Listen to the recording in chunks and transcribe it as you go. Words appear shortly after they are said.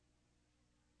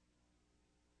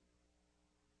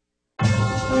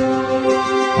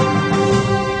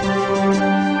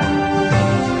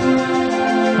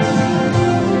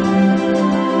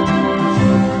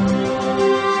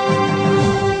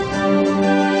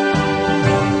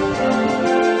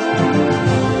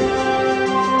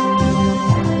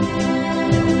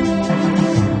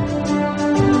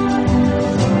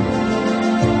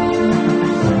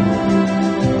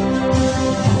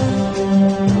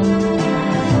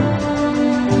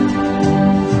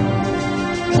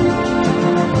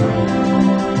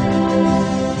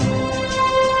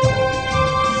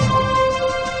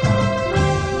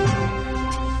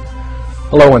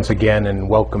Hello once again, and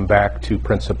welcome back to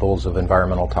Principles of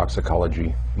Environmental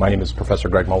Toxicology. My name is Professor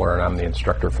Greg Muller, and I'm the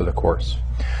instructor for the course.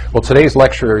 Well, today's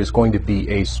lecture is going to be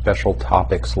a special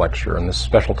topics lecture. In this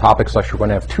special topics lecture, we're going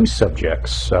to have two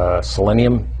subjects,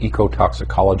 selenium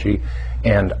ecotoxicology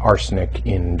and arsenic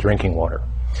in drinking water.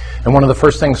 And one of the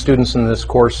first things students in this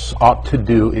course ought to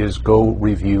do is go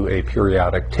review a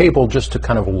periodic table just to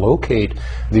kind of locate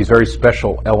these very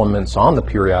special elements on the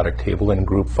periodic table in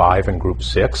Group 5 and Group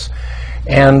 6,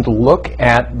 and look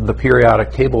at the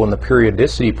periodic table and the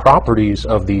periodicity properties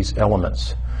of these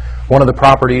elements. One of the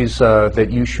properties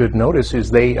that you should notice is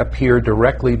they appear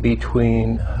directly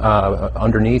between,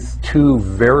 underneath two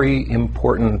very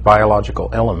important biological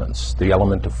elements, the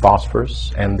element of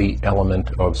phosphorus and the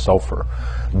element of sulfur.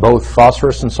 Both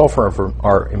phosphorus and sulfur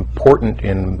are important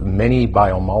in many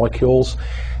biomolecules,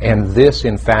 and this,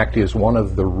 in fact, is one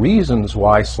of the reasons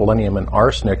why selenium and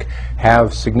arsenic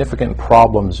have significant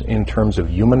problems in terms of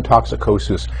human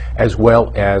toxicosis as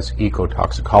well as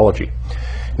ecotoxicology.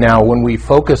 Now, when we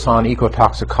focus on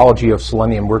ecotoxicology of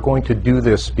selenium, we're going to do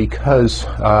this because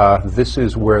this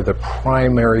is where the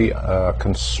primary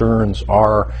concerns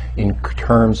are in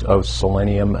terms of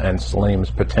selenium and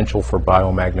selenium's potential for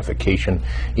biomagnification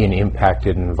in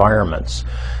impacted environments.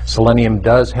 Selenium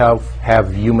does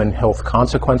have human health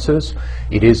consequences.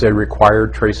 It is a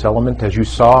required trace element. As you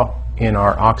saw in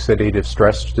our oxidative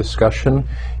stress discussion,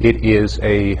 it is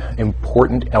an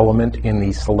important element in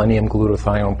the selenium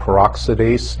glutathione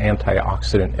peroxidase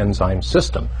antioxidant enzyme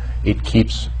system. It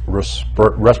keeps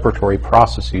respiratory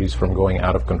processes from going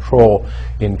out of control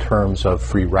in terms of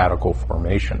free radical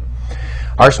formation.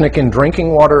 Arsenic in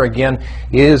drinking water, again,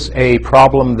 is a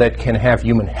problem that can have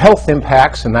human health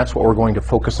impacts, and that's what we're going to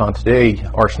focus on today,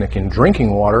 arsenic in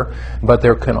drinking water. But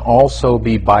there can also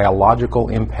be biological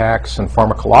impacts and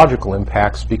pharmacological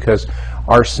impacts because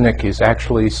arsenic is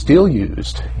actually still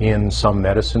used in some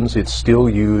medicines. It's still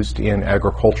used in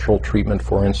agricultural treatment,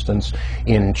 for instance,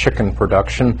 in chicken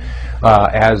production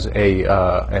as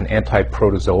an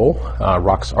antiprotozoal.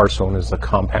 Roxarsone is the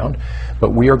compound.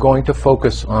 But we are going to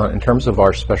focus on, in terms of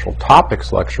our special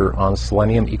topics lecture, on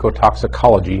selenium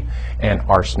ecotoxicology and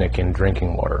arsenic in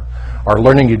drinking water. Our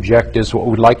learning objectives, what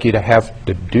we'd like you to have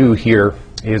to do here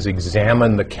is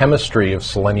examine the chemistry of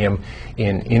selenium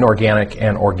in inorganic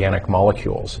and organic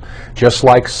molecules. Just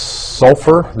like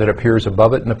sulfur that appears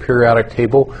above it in the periodic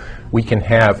table, we can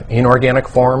have inorganic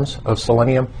forms of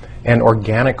selenium and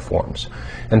organic forms.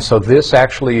 And so this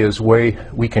actually is way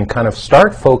we can kind of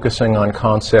start focusing on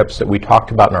concepts that we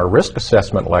talked about in our risk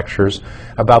assessment lectures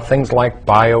about things like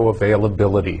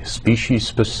bioavailability,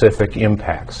 species-specific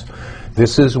impacts.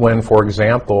 This is when, for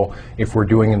example, if we're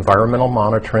doing environmental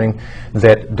monitoring,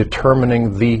 that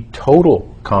determining the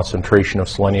total concentration of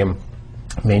selenium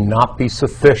may not be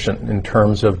sufficient in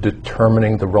terms of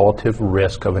determining the relative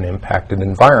risk of an impacted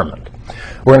environment.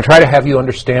 We're going to try to have you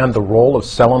understand the role of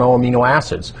selenoamino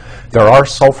acids. There are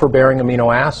sulfur-bearing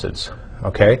amino acids,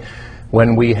 okay?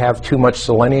 When we have too much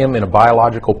selenium in a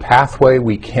biological pathway,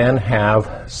 we can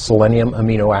have selenium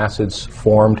amino acids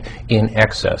formed in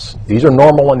excess. These are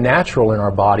normal and natural in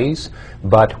our bodies,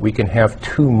 but we can have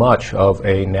too much of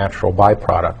a natural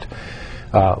byproduct.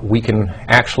 We can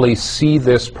actually see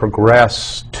this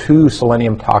progress to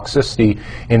selenium toxicity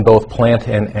in both plant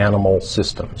and animal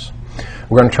systems.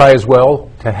 We're going to try as well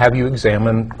to have you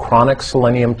examine chronic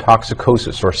selenium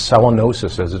toxicosis, or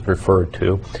selenosis as it's referred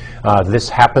to. This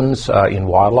happens in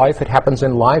wildlife, it happens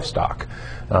in livestock.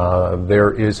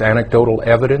 There is anecdotal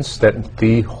evidence that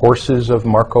the horses of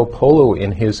Marco Polo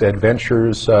in his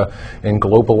adventures in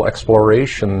global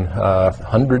exploration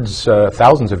hundreds,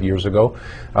 thousands of years ago,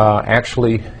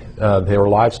 actually their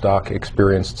livestock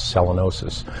experienced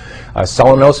selenosis.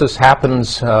 Selenosis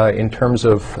happens in terms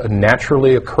of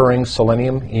naturally occurring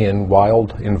selenium in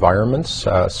wild environments.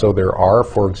 So there are,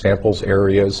 for example,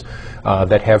 areas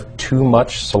that have too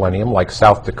much selenium, like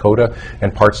South Dakota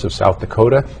and parts of South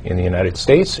Dakota in the United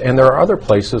States. And there are other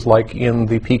places, like in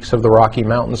the peaks of the Rocky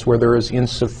Mountains, where there is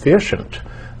insufficient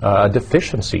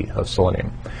deficiency of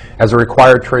selenium. As a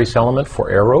required trace element for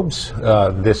aerobes,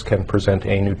 this can present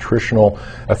a nutritional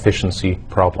efficiency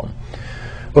problem.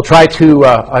 We'll try to,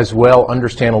 as well,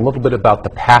 understand a little bit about the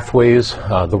pathways,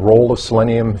 the role of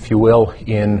selenium, if you will,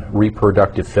 in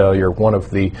reproductive failure, one of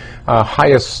the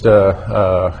highest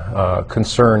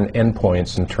concern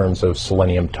endpoints in terms of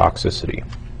selenium toxicity.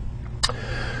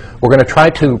 We're going to try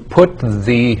to put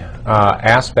the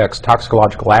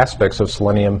toxicological aspects of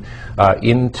selenium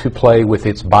into play with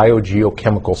its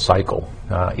biogeochemical cycle.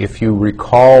 If you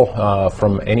recall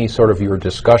from any sort of your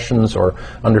discussions or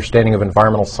understanding of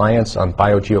environmental science on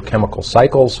biogeochemical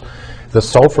cycles, the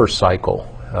sulfur cycle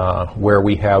where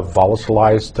we have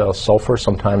volatilized sulfur,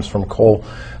 sometimes from coal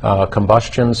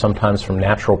combustion, sometimes from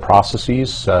natural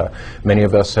processes. Many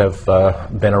of us have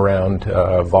been around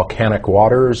volcanic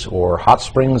waters or hot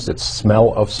springs that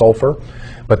smell of sulfur.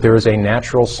 But there is a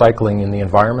natural cycling in the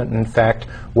environment. In fact,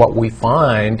 what we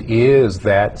find is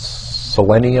that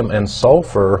selenium and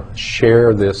sulfur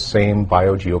share this same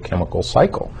biogeochemical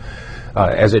cycle.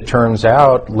 As it turns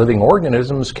out, living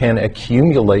organisms can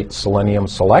accumulate selenium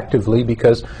selectively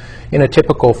because in a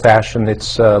typical fashion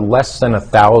it's less than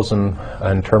 1,000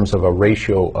 in terms of a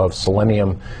ratio of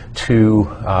selenium to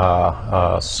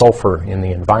sulfur in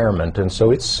the environment. And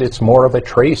so it's more of a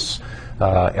trace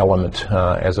element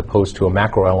as opposed to a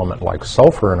macro element like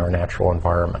sulfur in our natural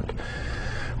environment.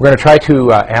 We're going to try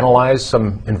to analyze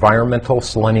some environmental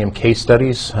selenium case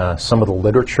studies, some of the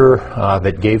literature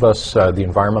that gave us the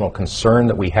environmental concern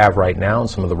that we have right now and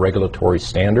some of the regulatory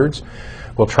standards.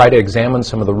 We'll try to examine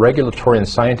some of the regulatory and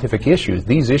scientific issues.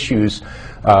 These issues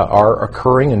are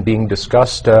occurring and being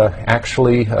discussed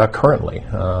actually currently.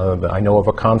 I know of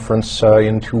a conference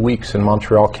in 2 weeks in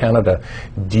Montreal, Canada,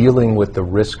 dealing with the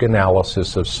risk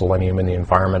analysis of selenium in the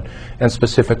environment, and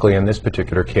specifically in this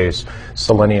particular case,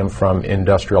 selenium from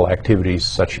industrial activities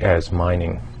such as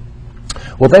mining.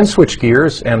 We'll then switch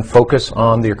gears and focus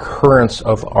on the occurrence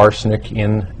of arsenic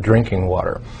in drinking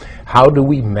water. How do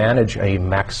we manage a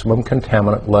maximum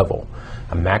contaminant level?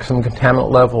 A maximum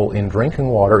contaminant level in drinking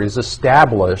water is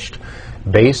established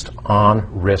based on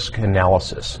risk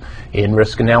analysis. In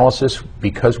risk analysis,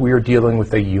 because we are dealing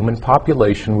with a human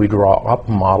population, we draw up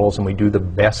models and we do the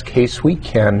best case we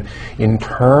can in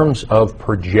terms of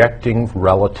projecting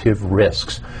relative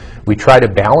risks. We try to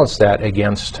balance that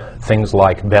against things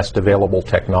like best available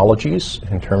technologies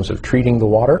in terms of treating the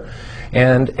water,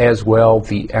 and as well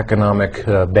the economic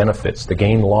benefits, the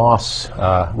gain-loss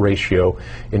ratio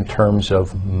in terms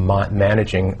of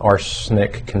managing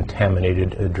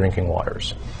arsenic-contaminated drinking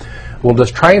waters. We'll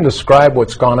just try and describe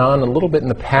what's gone on a little bit in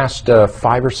the past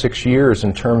 5 or 6 years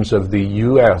in terms of the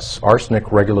U.S.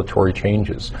 arsenic regulatory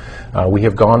changes. We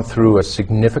have gone through a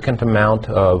significant amount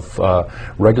of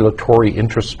regulatory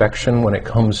introspection when it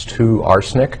comes to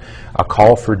arsenic. A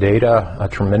call for data, a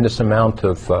tremendous amount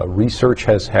of research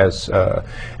has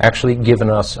actually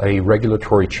given us a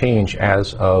regulatory change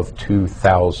as of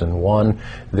 2001.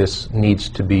 This needs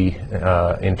to be,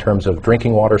 in terms of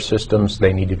drinking water systems,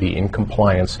 they need to be in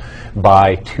compliance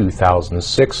by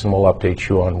 2006, and we'll update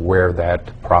you on where that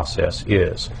process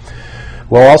is.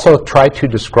 We'll also try to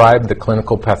describe the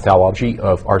clinical pathology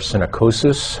of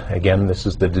arsenicosis. Again, this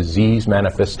is the disease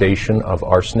manifestation of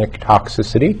arsenic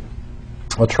toxicity.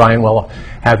 We'll try and we'll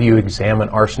have you examine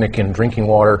arsenic in drinking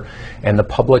water and the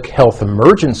public health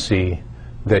emergency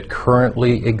that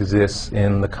currently exists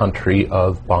in the country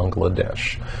of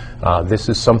Bangladesh. This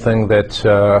is something that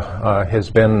has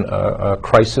been a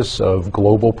crisis of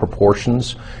global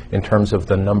proportions in terms of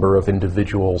the number of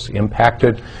individuals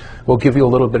impacted. We'll give you a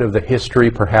little bit of the history,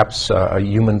 perhaps a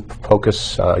human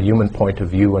focus, a human point of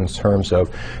view in terms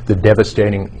of the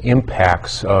devastating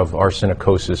impacts of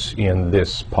arsenicosis in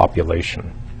this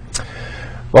population.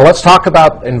 Well, let's talk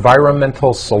about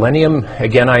environmental selenium.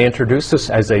 Again, I introduce this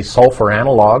as a sulfur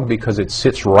analog because it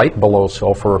sits right below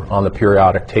sulfur on the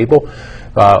periodic table.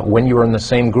 When you are in the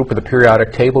same group of the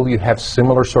periodic table, you have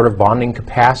similar sort of bonding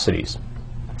capacities.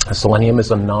 Selenium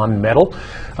is a non-metal,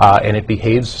 and it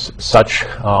behaves such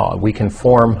we can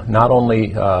form not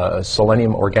only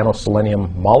selenium,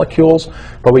 organoselenium molecules,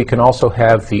 but we can also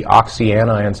have the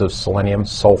oxyanions of selenium,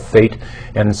 sulfate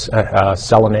and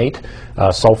selenate,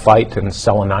 sulfite and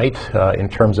selenite in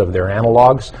terms of their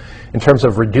analogs. In terms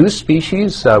of reduced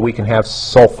species, we can have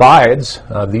sulfides.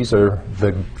 These are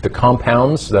the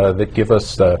compounds that give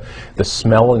us the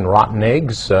smell in rotten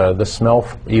eggs, the smell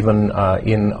even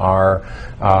in our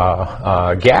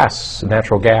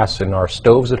natural gas in our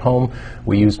stoves at home.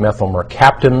 We use methyl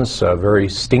mercaptans, very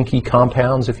stinky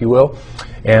compounds, if you will,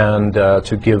 and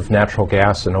to give natural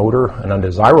gas an odor, an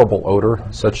undesirable odor,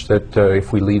 such that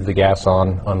if we leave the gas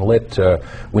on unlit,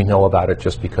 we know about it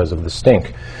just because of the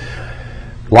stink.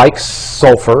 Like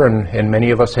sulfur, and many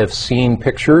of us have seen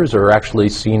pictures or actually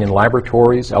seen in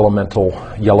laboratories,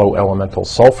 yellow elemental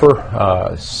sulfur.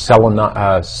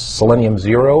 Selenium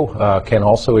zero can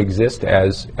also exist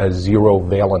as a zero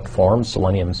valent form.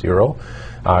 Selenium zero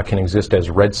can exist as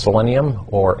red selenium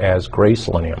or as gray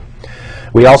selenium.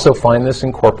 We also find this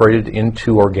incorporated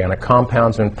into organic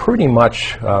compounds, and pretty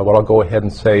much what I'll go ahead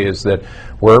and say is that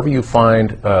wherever you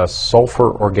find a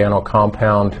sulfur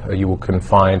organocompound, you can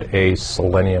find a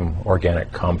selenium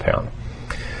organic compound.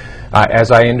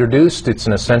 As I introduced, it's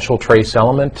an essential trace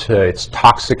element. It's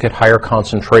toxic at higher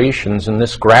concentrations, and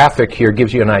this graphic here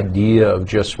gives you an idea of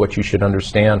just what you should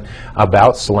understand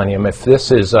about selenium. If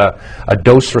this is a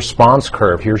dose-response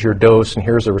curve, here's your dose and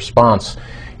here's a response.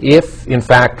 If, in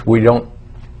fact, we don't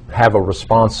have a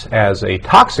response as a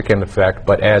toxic end effect,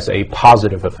 but as a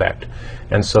positive effect.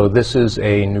 And so this is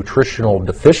a nutritional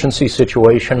deficiency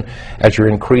situation. As you're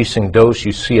increasing dose,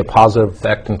 you see a positive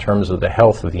effect in terms of the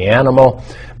health of the animal,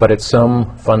 but at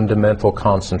some fundamental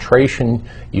concentration,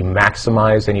 you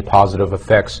maximize any positive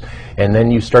effects, and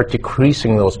then you start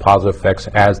decreasing those positive effects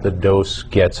as the dose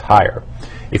gets higher.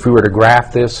 If we were to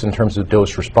graph this in terms of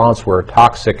dose response, where a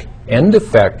toxic end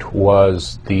effect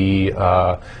was the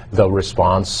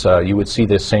response, you would see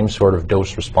this same sort of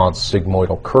dose response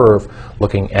sigmoidal curve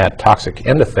looking at toxic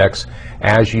end effects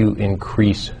as you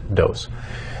increase dose.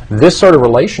 This sort of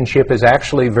relationship is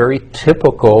actually very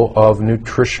typical of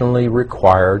nutritionally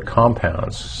required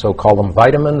compounds. So call them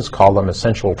vitamins, call them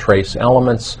essential trace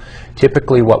elements.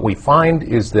 Typically what we find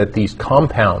is that these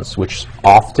compounds, which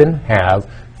often have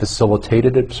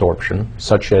facilitated absorption,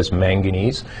 such as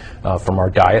manganese from our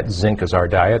diet, zinc is our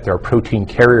diet. There are protein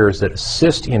carriers that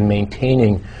assist in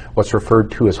maintaining what's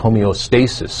referred to as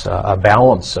homeostasis, a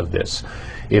balance of this.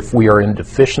 If we are in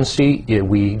deficiency,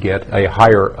 we get a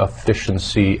higher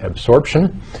efficiency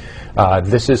absorption.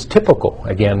 This is typical,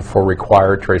 again, for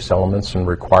required trace elements and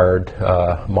required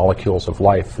molecules of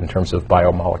life in terms of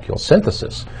biomolecule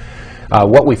synthesis.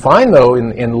 What we find, though,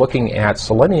 in looking at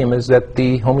selenium is that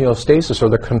the homeostasis, or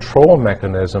the control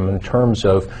mechanism in terms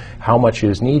of how much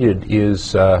is needed,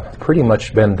 is pretty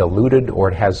much been diluted, or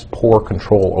it has poor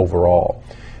control overall.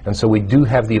 And so we do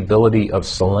have the ability of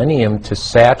selenium to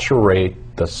saturate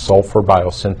the sulfur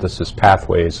biosynthesis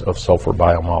pathways of sulfur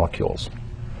biomolecules.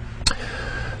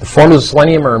 The forms of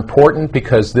selenium are important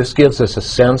because this gives us a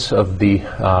sense of the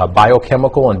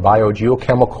biochemical and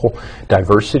biogeochemical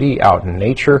diversity out in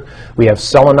nature. We have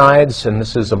selenides, and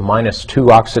this is a -2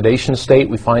 oxidation state.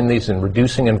 We find these in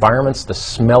reducing environments, the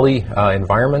smelly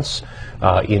environments,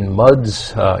 in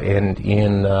muds and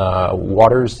in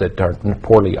waters that are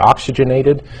poorly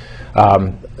oxygenated.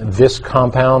 This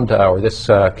compound, or this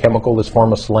chemical, this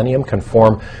form of selenium, can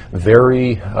form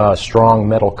very strong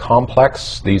metal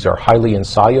complex. These are highly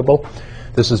insoluble.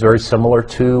 This is very similar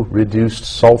to reduced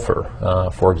sulfur.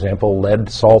 For example, lead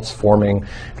salts forming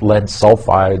lead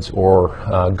sulfides, or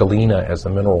galena as the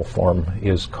mineral form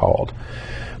is called.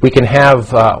 We can have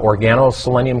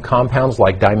organoselenium compounds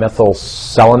like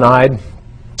dimethylselenide.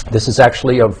 This is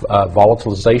actually a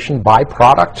volatilization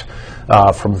byproduct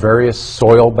from various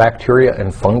soil bacteria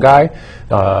and fungi.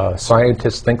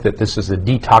 Scientists think that this is a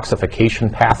detoxification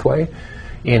pathway.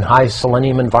 In high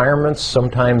selenium environments,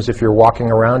 sometimes if you're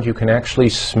walking around, you can actually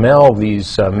smell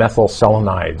these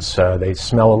methylselenides. They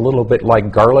smell a little bit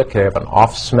like garlic. They have an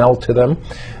off smell to them.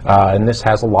 And this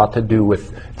has a lot to do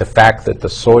with the fact that the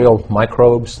soil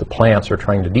microbes, the plants, are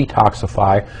trying to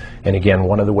detoxify. And again,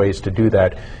 one of the ways to do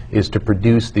that is to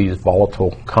produce these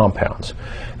volatile compounds.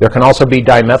 There can also be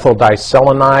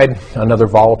dimethyl-diselenide, another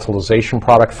volatilization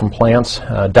product from plants,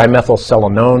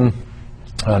 dimethylselenone,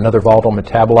 another volatile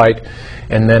metabolite,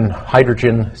 and then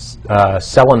hydrogen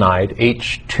selenide,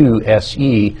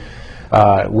 H2SE,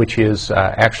 which is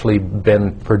actually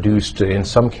been produced in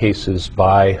some cases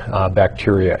by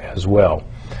bacteria as well.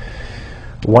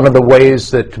 One of the ways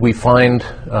that we find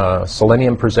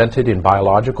selenium presented in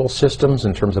biological systems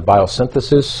in terms of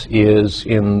biosynthesis is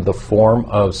in the form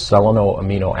of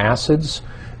selenoamino acids.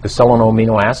 The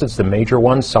selenoamino acids, the major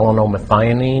ones,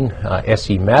 selenomethionine,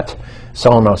 SE-MET,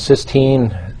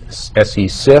 selenocysteine,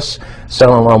 SE-CIS,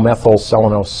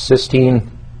 selenomethylselenocysteine,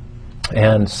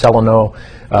 and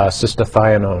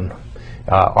selenocystathione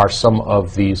are some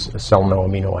of these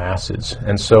selenoamino acids.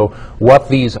 And so what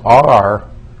these are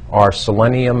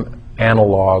selenium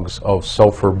analogs of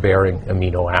sulfur-bearing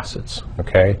amino acids,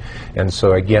 okay? And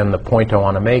so again, the point I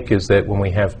want to make is that when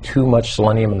we have too much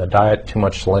selenium in the diet, too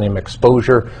much selenium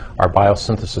exposure, our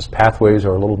biosynthesis pathways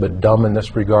are a little bit dumb in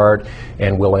this regard,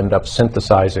 and we'll end up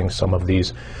synthesizing some of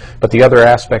these. But the other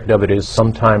aspect of it is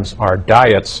sometimes our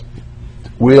diets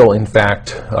will in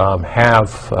fact have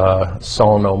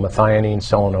selenomethionine,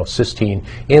 selenocysteine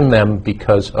in them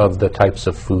because of the types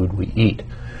of food we eat.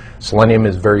 Selenium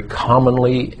is very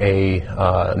commonly a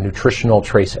nutritional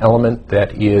trace element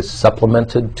that is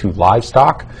supplemented to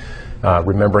livestock.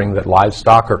 Remembering that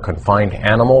livestock are confined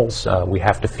animals, we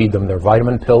have to feed them their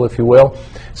vitamin pill, if you will.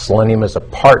 Selenium is a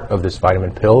part of this vitamin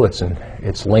pill. It's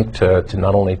linked to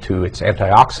not only to its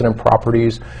antioxidant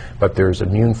properties, but there's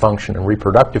immune function and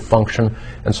reproductive function,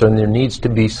 and so there needs to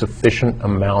be sufficient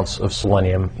amounts of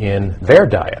selenium in their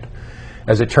diet.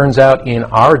 As it turns out, in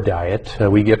our diet,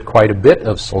 we get quite a bit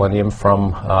of selenium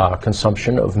from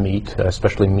consumption of meat,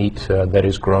 especially meat that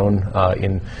is grown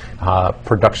in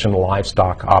production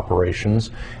livestock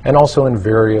operations, and also in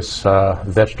various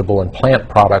vegetable and plant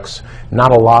products.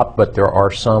 Not a lot, but there are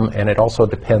some, and it also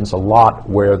depends a lot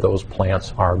where those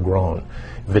plants are grown.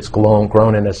 If it's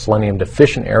grown in a selenium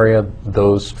deficient area,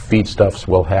 those feedstuffs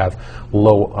will have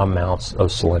low amounts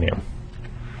of selenium.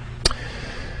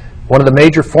 One of the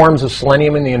major forms of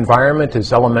selenium in the environment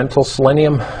is elemental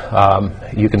selenium.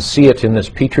 You can see it in this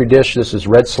petri dish. This is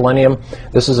red selenium.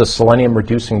 This is a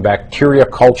selenium-reducing bacteria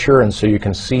culture, and so you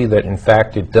can see that, in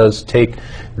fact, it does take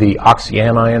the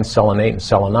oxyanion, selenate, and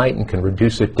selenite and can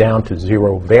reduce it down to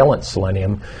zero-valent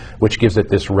selenium, which gives it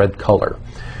this red color.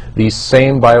 These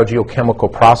same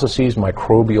biogeochemical processes,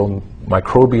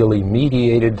 microbially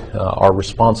mediated, are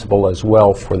responsible as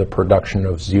well for the production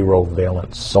of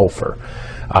zero-valent sulfur.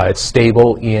 It's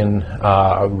stable in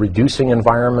reducing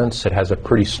environments. It has a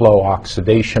pretty slow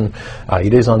oxidation.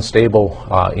 It is unstable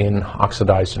in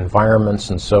oxidized environments,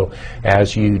 and so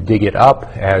as you dig it up,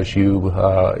 as you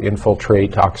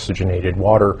infiltrate oxygenated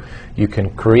water, you can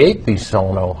create these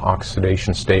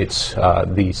seleno-oxidation states,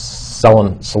 the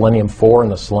selenium-4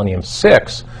 and the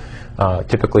selenium-6,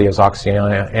 typically as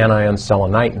oxyanion,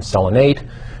 selenite, and selenate,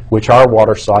 which are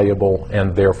water-soluble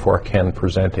and therefore can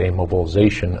present a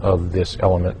mobilization of this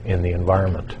element in the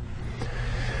environment.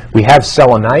 We have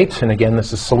selenite, and again,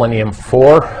 this is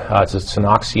selenium-4. It's an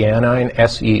oxyanion,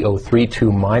 SeO3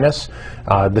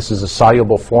 2-. This is a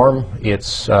soluble form.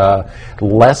 It's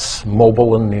less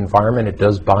mobile in the environment. It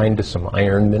does bind to some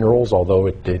iron minerals, although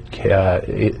it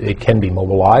can be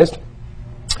mobilized.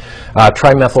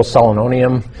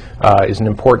 Trimethylselenonium is an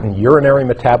important urinary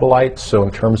metabolite, so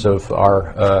in terms of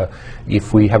our,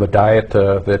 if we have a diet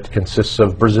that consists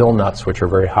of Brazil nuts, which are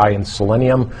very high in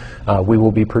selenium, we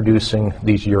will be producing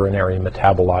these urinary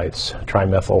metabolites,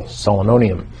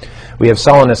 trimethylselenonium. We have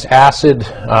selenous acid,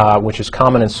 which is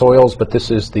common in soils, but this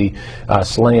is the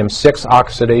selenium-6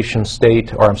 oxidation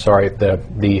state, or I'm sorry,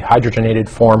 the hydrogenated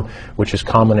form, which is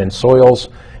common in soils.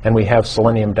 And we have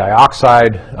selenium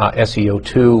dioxide,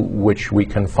 SeO2, which we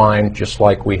can find just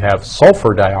like we have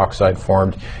sulfur dioxide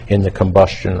formed in the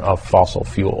combustion of fossil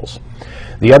fuels.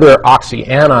 The other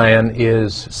oxyanion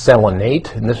is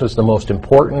selenate, and this is the most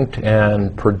important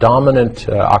and predominant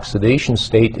oxidation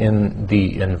state in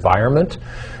the environment.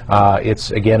 It's,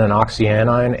 again, an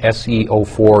oxyanion,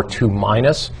 SeO4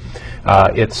 2-.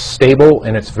 It's stable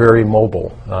and it's very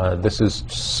mobile. This is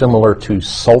similar to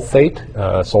sulfate.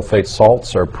 Sulfate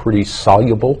salts are pretty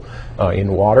soluble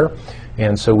in water,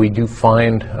 and so we do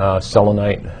find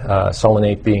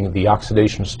selenate being the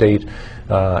oxidation state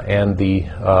and the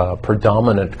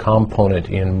predominant component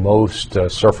in most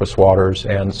surface waters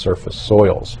and surface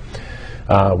soils.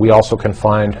 We also can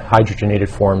find hydrogenated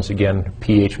forms, again,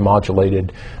 pH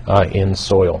modulated in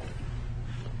soil.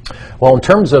 Well, in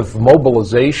terms of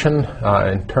mobilization,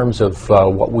 in terms of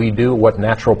what we do, what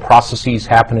natural processes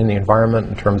happen in the environment,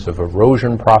 in terms of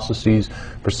erosion processes,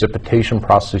 precipitation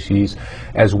processes,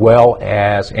 as well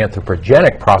as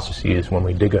anthropogenic processes, when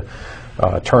we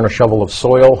turn a shovel of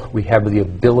soil, we have the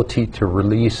ability to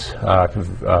release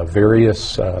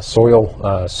various soil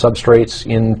substrates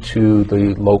into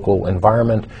the local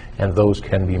environment, and those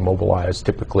can be mobilized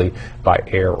typically by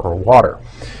air or water.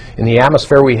 In the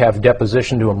atmosphere, we have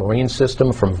deposition to a marine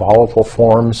system from volatile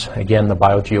forms. Again, the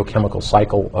biogeochemical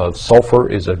cycle of sulfur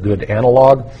is a good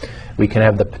analog. We can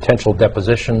have the potential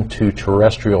deposition to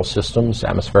terrestrial systems,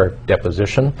 atmospheric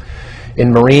deposition.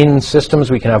 In marine systems,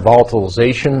 we can have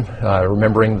volatilization,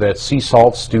 remembering that sea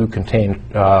salts do contain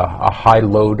a high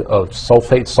load of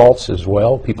sulfate salts as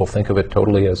well. People think of it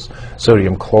totally as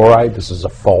sodium chloride. This is a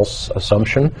false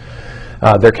assumption.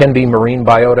 There can be marine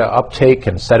biota uptake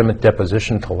and sediment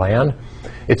deposition to land.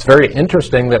 It's very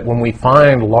interesting that when we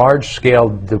find large-scale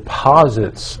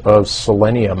deposits of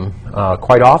selenium,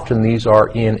 quite often these are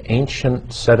in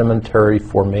ancient sedimentary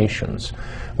formations.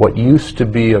 What used to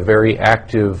be a very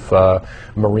active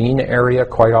marine area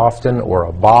quite often, or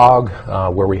a bog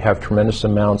where we have tremendous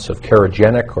amounts of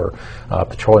kerogenic or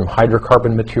petroleum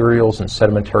hydrocarbon materials and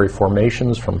sedimentary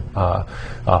formations from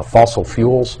fossil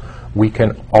fuels, we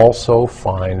can also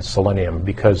find selenium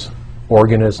because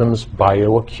organisms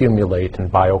bioaccumulate and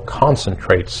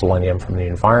bioconcentrate selenium from the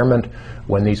environment.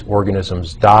 When these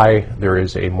organisms die, there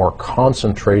is a more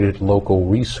concentrated local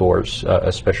resource,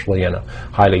 especially in a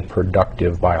highly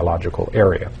productive biological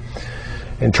area.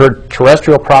 In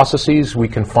terrestrial processes, we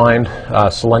can find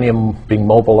selenium being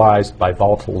mobilized by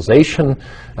volatilization,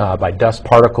 by dust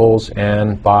particles,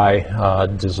 and by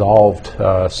dissolved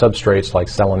substrates like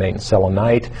selenate and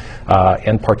selenite,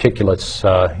 and particulates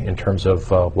in terms of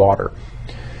water.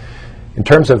 In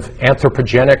terms of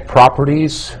anthropogenic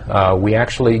properties, we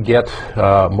actually get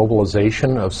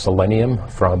mobilization of selenium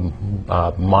from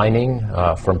mining,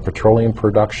 from petroleum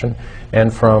production,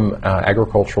 and from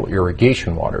agricultural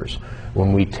irrigation waters.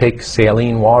 When we take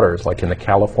saline waters, like in the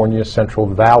California Central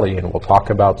Valley, and we'll talk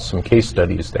about some case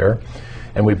studies there,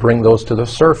 and we bring those to the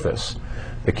surface,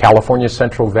 the California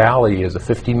Central Valley is a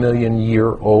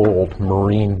 50-million-year-old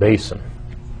marine basin.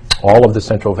 All of the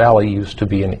Central Valley used to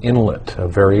be an inlet, a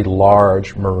very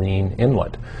large marine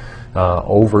inlet.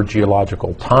 Over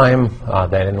geological time,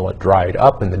 that inlet dried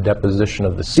up, and the deposition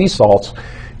of the sea salts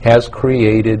has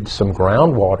created some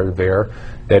groundwater there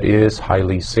that is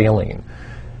highly saline.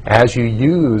 As you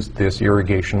use this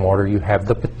irrigation water, you have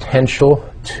the potential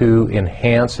to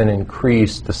enhance and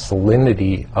increase the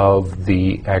salinity of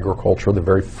the agricultural, the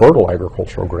very fertile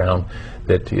agricultural ground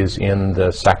that is in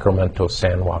the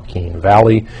Sacramento-San Joaquin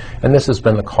Valley. And this has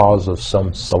been the cause of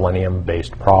some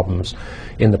selenium-based problems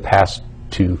in the past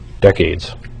 2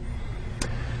 decades.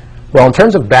 Well, in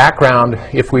terms of background,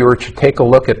 if we were to take a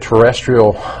look at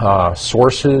terrestrial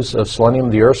sources of selenium,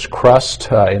 the Earth's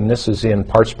crust, and this is in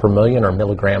parts per million or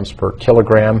milligrams per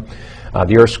kilogram,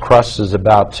 the Earth's crust is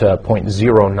about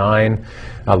 0.09.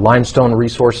 Limestone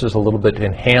resources a little bit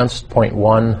enhanced,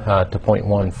 0.1 to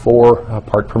 0.14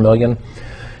 part per million.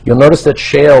 You'll notice that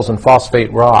shales and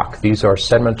phosphate rock, these are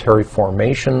sedimentary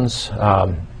formations,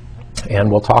 and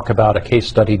we'll talk about a case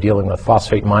study dealing with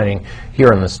phosphate mining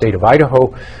here in the state of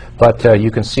Idaho. But you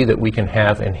can see that we can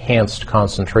have enhanced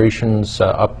concentrations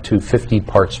up to 50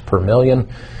 parts per million.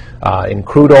 In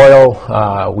crude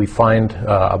oil, we find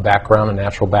a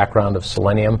natural background of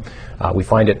selenium. We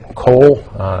find it in coal.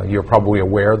 You're probably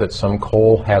aware that some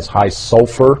coal has high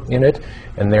sulfur in it,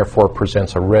 and therefore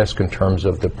presents a risk in terms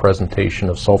of the presentation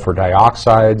of sulfur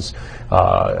dioxides,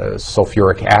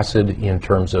 sulfuric acid in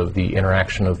terms of the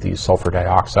interaction of these sulfur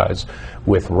dioxides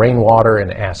with rainwater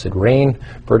and acid rain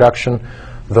production.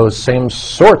 Those same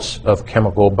sorts of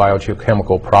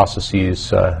biogeochemical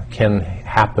processes can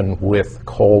happen with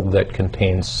coal that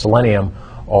contains selenium,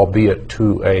 albeit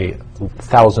to a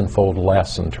 1,000-fold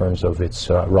less in terms of its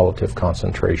relative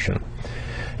concentration.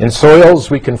 In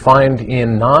soils, we can find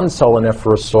in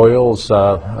non-seleniferous soils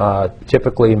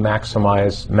typically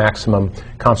maximum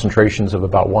concentrations of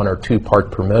about 1 or 2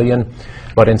 part per million.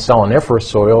 But in seleniferous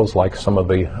soils, like some of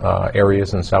the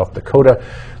areas in South Dakota,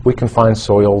 we can find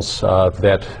soils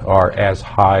that are as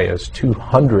high as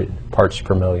 200 parts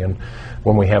per million.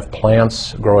 When we have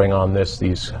plants growing on this,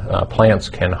 these plants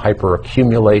can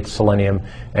hyperaccumulate selenium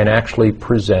and actually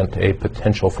present a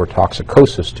potential for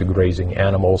toxicosis to grazing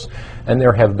animals. And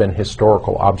there have been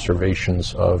historical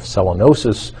observations of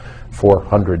selenosis for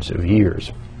hundreds of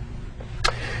years.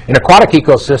 In aquatic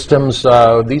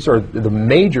ecosystems, these are the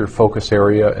major focus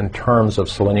area in terms of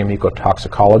selenium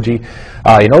ecotoxicology.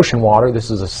 In ocean water, this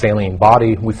is a saline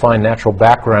body. We find natural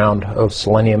background of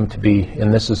selenium to be,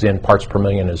 and this is in parts per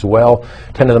million as well,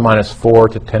 10 to the minus 4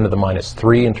 to 10 to the minus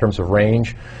 3 in terms of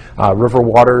range. River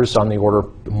waters on the order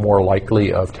more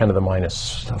likely of 10 to the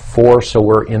minus 4, so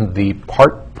we're in the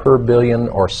part per billion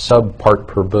or sub-part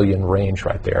per billion range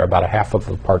right there, about a half of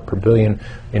a part per billion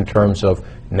in terms of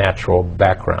natural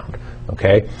background.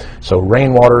 Okay, so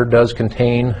rainwater does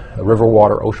contain, river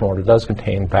water, ocean water does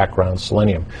contain background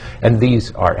selenium, and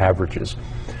these are averages.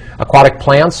 Aquatic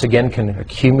plants, again, can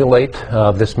accumulate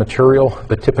this material,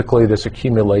 but typically this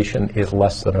accumulation is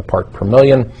less than a part per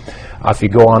million. If you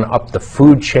go on up the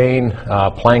food chain,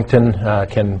 plankton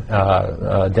can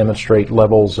demonstrate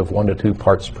levels of 1 to 2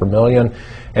 parts per million,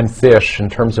 and fish, in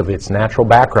terms of its natural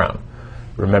background,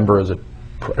 remember, as a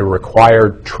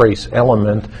required trace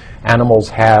element, animals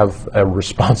have a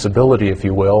responsibility, if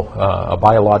you will, a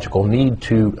biological need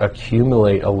to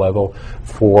accumulate a level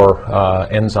for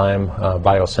enzyme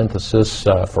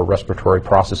biosynthesis, for respiratory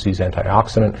processes,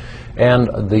 antioxidant, and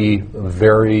the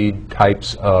varied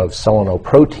types of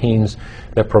selenoproteins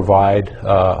that provide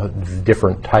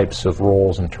different types of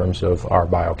roles in terms of our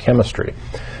biochemistry.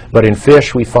 But in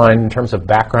fish, we find, in terms of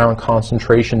background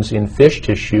concentrations in fish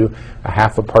tissue, a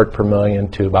half a part per million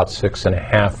to about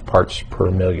 6.5 parts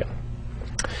per million.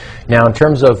 Now, in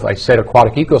terms of, I said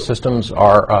aquatic ecosystems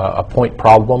are a point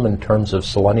problem in terms of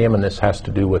selenium, and this has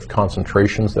to do with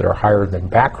concentrations that are higher than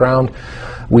background.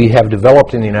 We have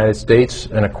developed in the United States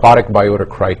an aquatic biota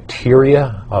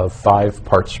criteria of 5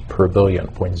 parts per billion,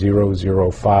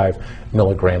 0.005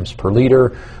 milligrams per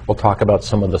liter. We'll talk about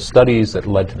some of the studies that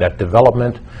led to that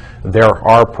development. There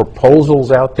are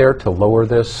proposals out there to lower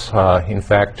this. In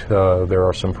fact, there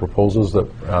are some proposals that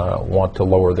want to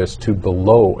lower this to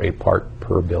below a part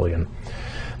per billion.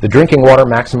 The drinking water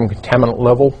maximum contaminant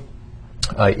level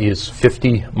is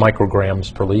 50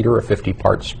 micrograms per liter, or 50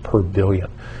 parts per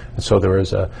billion. And so there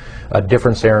is a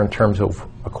difference there in terms of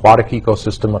aquatic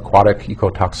ecosystem, aquatic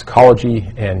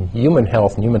ecotoxicology, and human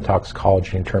health and human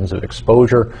toxicology in terms of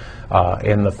exposure,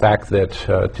 and the fact that,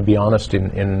 to be honest,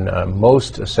 in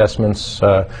most assessments,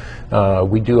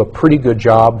 we do a pretty good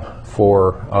job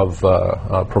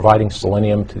of providing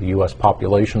selenium to the U.S.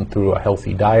 population through a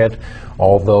healthy diet,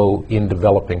 although in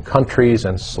developing countries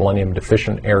and selenium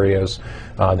deficient areas,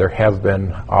 there have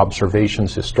been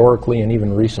observations historically and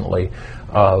even recently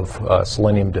of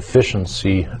selenium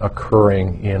deficiency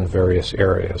occurring in various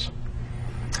areas.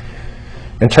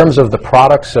 In terms of the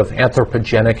products of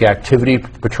anthropogenic activity,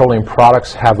 petroleum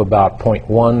products have about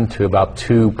 0.1 to about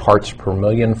 2 parts per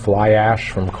million. Fly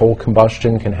ash from coal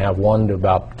combustion can have 1 to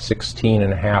about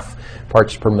 16.5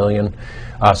 parts per million.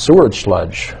 Sewage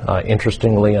sludge,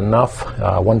 interestingly enough,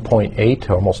 1.8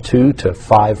 to almost 2 to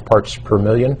 5 parts per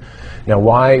million. Now,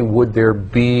 why would there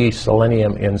be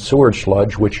selenium in sewage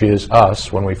sludge, which is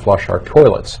us when we flush our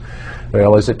toilets?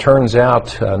 Well, as it turns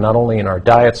out, not only in our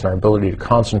diets and our ability to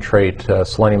concentrate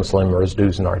selenium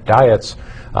residues in our diets,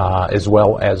 as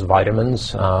well as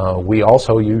vitamins, we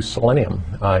also use selenium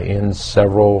in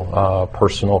several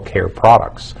personal care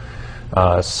products.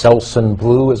 Selsun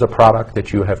Blue is a product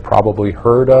that you have probably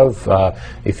heard of.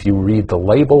 If you read the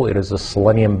label, it is a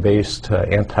selenium-based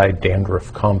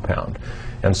anti-dandruff compound.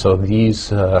 And so these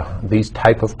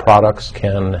type of products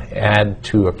can add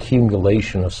to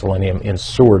accumulation of selenium in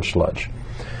sewage sludge.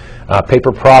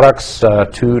 Paper products,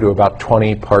 2 to about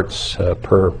 20 parts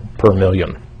per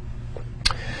million.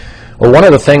 Well, one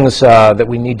of the things that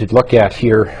we need to look at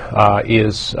here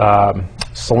is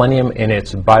selenium in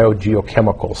its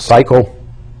biogeochemical cycle.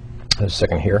 A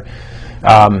second here.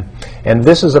 And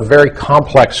this is a very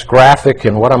complex graphic,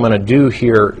 and what I'm going to do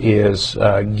here is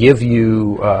give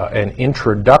you an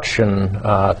introduction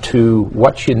to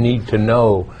what you need to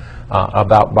know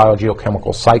about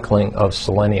biogeochemical cycling of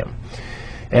selenium.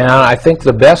 And I think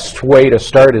the best way to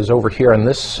start is over here on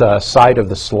this side of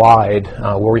the slide,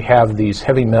 where we have these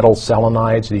heavy metal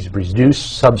selenides, these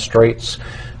reduced substrates.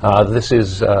 This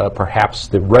is perhaps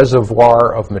the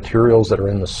reservoir of materials that are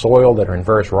in the soil, that are in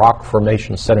various rock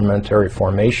formations, sedimentary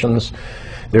formations.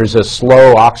 There's a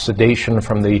slow oxidation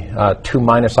from the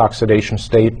 2- oxidation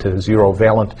state to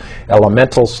 0-valent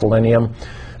elemental selenium.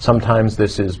 Sometimes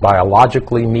this is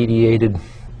biologically mediated.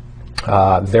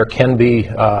 There can be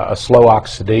a slow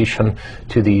oxidation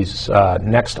to these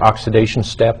next oxidation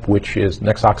step, which is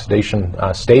next oxidation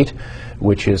state,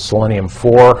 which is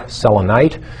selenium-4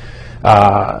 selenite.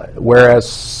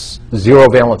 Whereas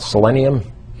 0-valent selenium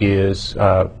is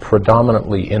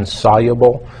predominantly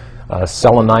insoluble.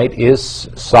 Selenite is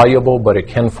soluble, but it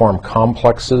can form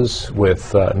complexes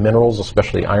with minerals,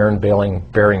 especially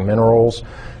iron-bearing minerals.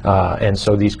 And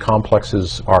so these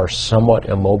complexes are somewhat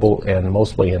immobile and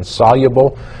mostly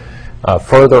insoluble.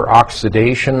 Further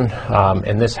oxidation,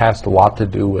 and this has a lot to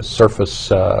do with surface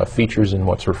features in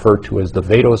what's referred to as the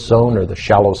vadose zone, or the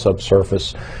shallow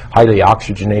subsurface, highly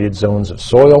oxygenated zones of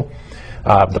soil.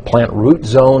 The plant root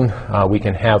zone, we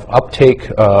can have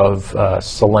uptake of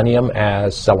selenium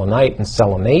as selenite and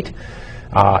selenate,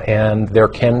 and there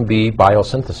can be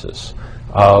biosynthesis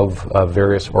of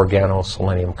various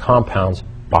organoselenium compounds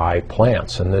by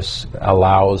plants, and this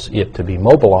allows it to be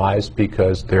mobilized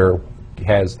because there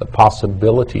has the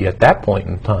possibility at that point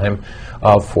in time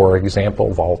of, for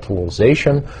example,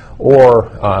 volatilization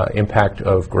or impact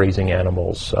of grazing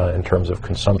animals in terms of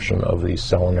consumption of these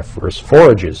seleniferous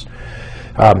forages.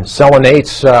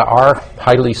 Selenates are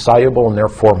highly soluble and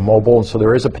therefore mobile, and so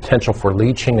there is a potential for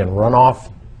leaching and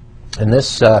runoff. And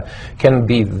this can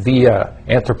be via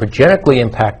anthropogenically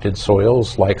impacted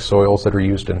soils, like soils that are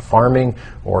used in farming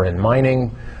or in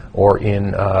mining or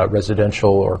in residential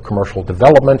or commercial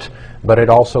development, but it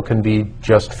also can be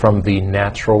just from the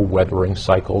natural weathering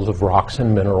cycles of rocks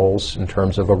and minerals in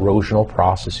terms of erosional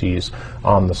processes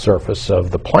on the surface of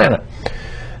the planet.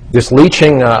 This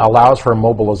leaching allows for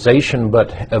immobilization,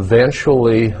 but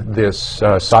eventually this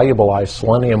solubilized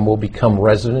selenium will become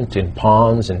resident in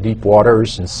ponds and deep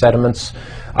waters and sediments,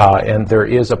 and there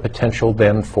is a potential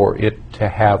then for it to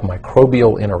have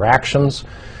microbial interactions.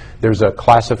 There's a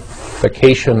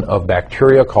classification of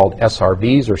bacteria called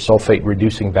SRBs, or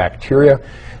sulfate-reducing bacteria.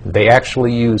 They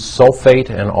actually use sulfate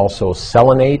and also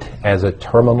selenate as a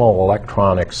terminal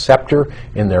electron acceptor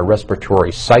in their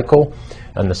respiratory cycle,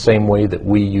 in the same way that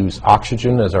we use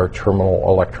oxygen as our terminal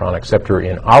electron acceptor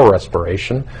in our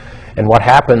respiration. And what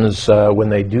happens when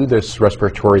they do this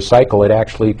respiratory cycle, it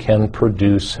actually can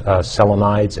produce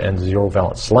selenides and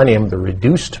zero-valent selenium, the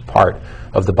reduced part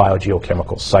of the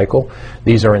biogeochemical cycle.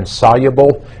 These are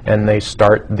insoluble, and they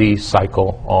start the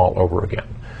cycle all over again.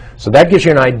 So that gives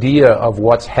you an idea of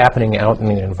what's happening out in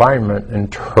the environment in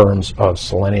terms of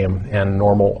selenium and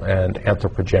normal and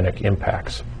anthropogenic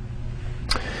impacts.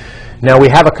 Now, we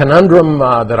have a conundrum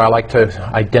that I like to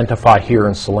identify here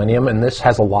in selenium, and this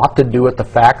has a lot to do with the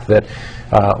fact that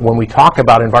when we talk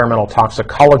about environmental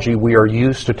toxicology, we are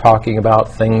used to talking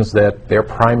about things that their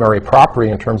primary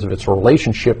property in terms of its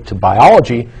relationship to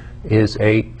biology is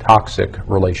a toxic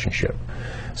relationship.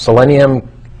 Selenium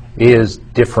is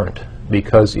different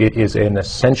because it is an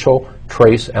essential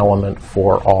trace element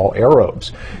for all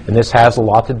aerobes. And this has a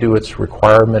lot to do with its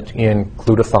requirement in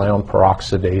glutathione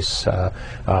peroxidase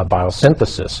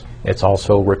biosynthesis. It's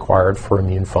also required for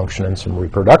immune function and some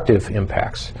reproductive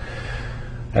impacts.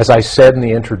 As I said in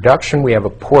the introduction, we have a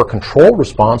poor control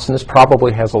response, and this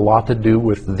probably has a lot to do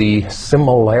with the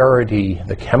similarity,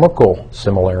 the chemical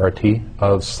similarity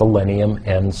of selenium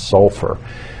and sulfur.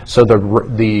 So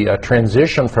the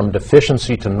transition from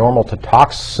deficiency to normal to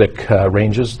toxic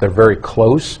ranges, they're very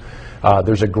close.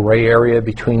 There's a gray area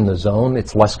between the zone.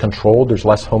 It's less controlled. There's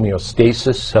less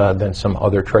homeostasis than some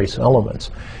other trace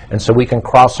elements. And so we can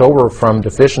cross over from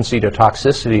deficiency to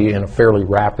toxicity in a fairly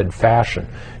rapid fashion.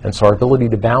 And so our ability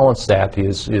to balance that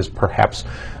is perhaps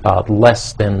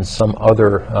less than some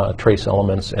other trace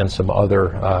elements and some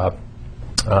other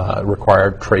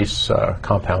required trace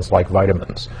compounds like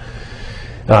vitamins.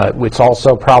 It's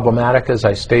also problematic, as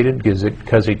I stated,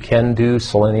 because it can do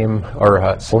selenium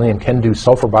can do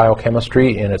sulfur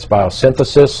biochemistry in its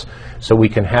biosynthesis, so we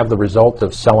can have the result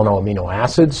of selenoamino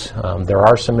acids. There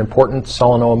are some important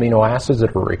selenoamino acids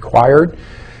that are required.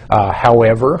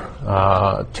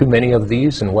 However, too many of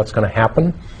these, and what's going to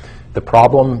happen? The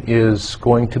problem is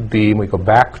going to be, we go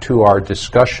back to our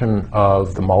discussion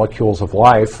of the molecules of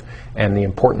life and the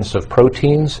importance of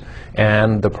proteins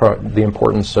and the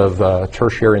importance of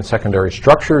tertiary and secondary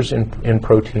structures in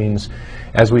proteins.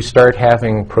 As we start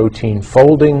having protein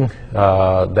folding,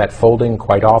 that folding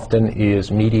quite often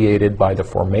is mediated by the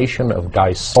formation of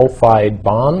disulfide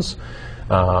bonds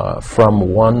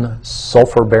from one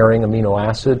sulfur-bearing amino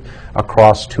acid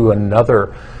across to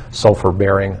another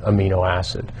sulfur-bearing amino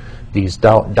acid. These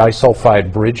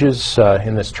disulfide bridges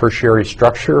in this tertiary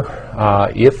structure,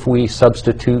 if we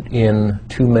substitute in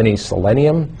too many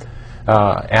selenium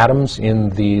atoms in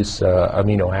these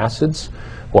amino acids,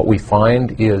 what we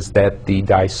find is that the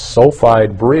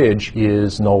disulfide bridge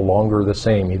is no longer the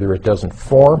same. Either it doesn't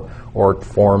form or it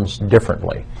forms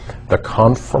differently. The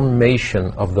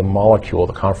conformation of the molecule,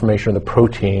 the conformation of the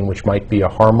protein, which might be a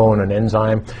hormone, an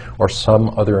enzyme, or some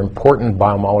other important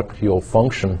biomolecule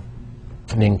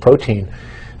functioning protein,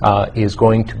 is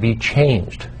going to be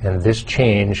changed, and this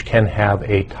change can have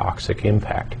a toxic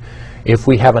impact. If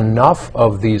we have enough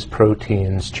of these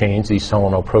proteins changed, these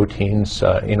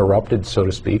selenoproteins interrupted, so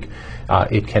to speak,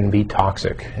 it can be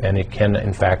toxic, and it can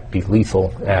in fact be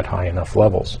lethal at high enough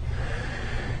levels.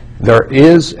 There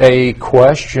is a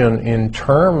question in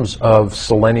terms of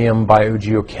selenium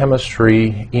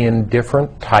biogeochemistry in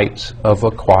different types of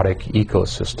aquatic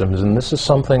ecosystems, and this is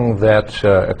something that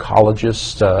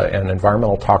ecologists and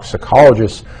environmental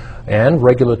toxicologists and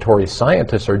regulatory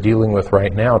scientists are dealing with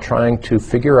right now, trying to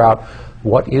figure out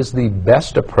what is the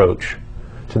best approach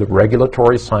to the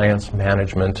regulatory science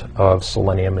management of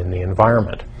selenium in the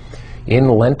environment. In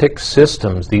lentic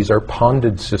systems, these are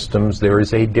ponded systems, there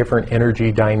is a different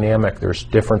energy dynamic. There's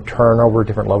different turnover,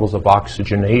 different levels of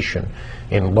oxygenation.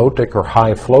 In lotic or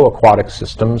high flow aquatic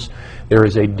systems, there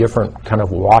is a different kind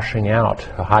of washing out,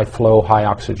 a high flow, high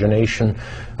oxygenation,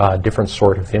 different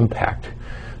sort of impact.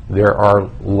 There are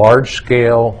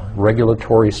large-scale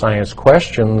regulatory science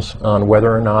questions on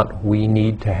whether or not we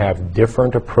need to have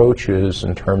different approaches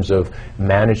in terms of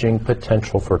managing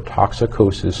potential for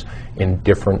toxicosis in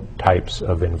different types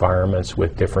of environments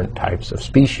with different types of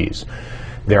species.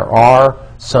 There are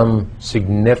some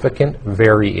significant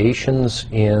variations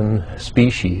in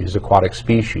species, aquatic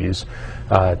species.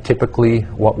 Typically,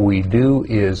 what we do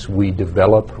is we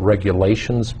develop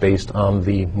regulations based on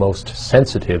the most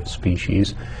sensitive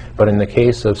species, but in the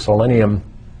case of selenium,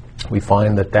 we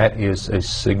find that that is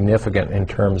significant in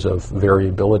terms of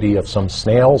variability of some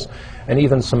snails and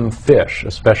even some fish,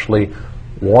 especially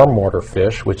warm water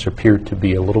fish, which appear to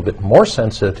be a little bit more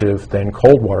sensitive than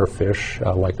cold water fish,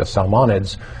 like the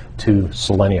salmonids, to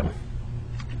selenium.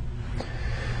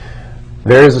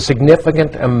 There is a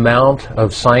significant amount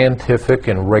of scientific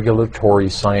and regulatory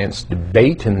science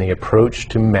debate in the approach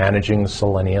to managing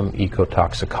selenium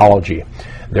ecotoxicology.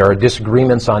 There are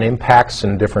disagreements on impacts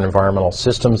in different environmental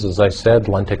systems, as I said,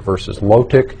 lentic versus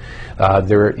lotic.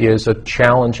 There is a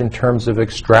challenge in terms of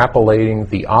extrapolating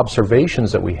the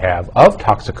observations that we have of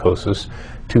toxicosis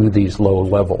to these low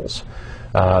levels.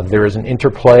 There is an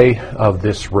interplay of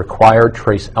this required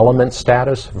trace element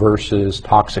status versus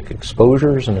toxic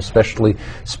exposures, and especially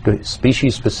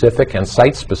species-specific and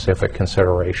site-specific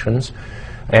considerations.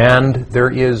 And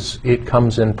it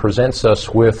comes and presents us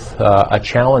with a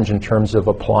challenge in terms of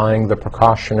applying the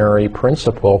precautionary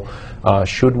principle.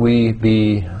 Should we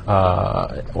be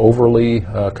overly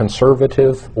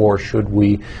conservative, or should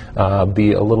we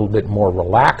be a little bit more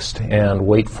relaxed and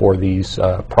wait for these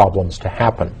problems to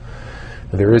happen?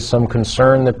 There is some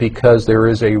concern that because there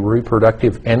is a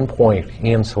reproductive endpoint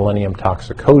in selenium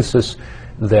toxicosis,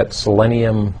 that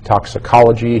selenium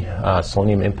toxicology,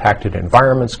 selenium-impacted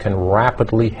environments can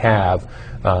rapidly have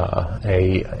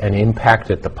an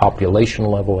impact at the population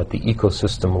level, at the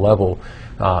ecosystem level,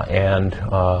 and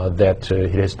that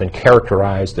it has been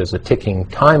characterized as a ticking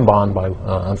time bomb,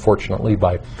 unfortunately,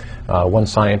 by one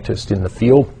scientist in the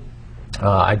field.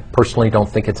 I personally don't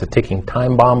think it's a ticking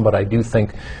time bomb, but I do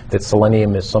think that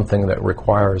selenium is something that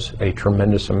requires a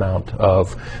tremendous amount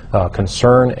of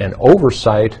concern and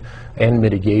oversight and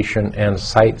mitigation and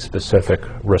site-specific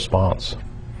response.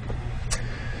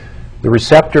 The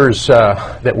receptors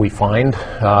that we find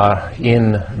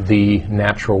in the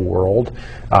natural world,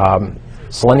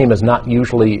 selenium is not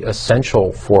usually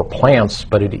essential for plants,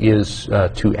 but it is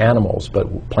to animals.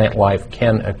 But plant life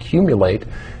can accumulate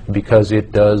because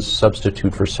it does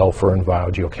substitute for sulfur in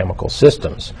biogeochemical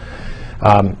systems.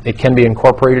 It can be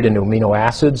incorporated into amino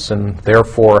acids, and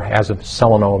therefore, as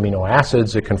selenoamino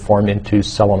acids, it can form into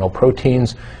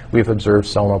selenoproteins. We've observed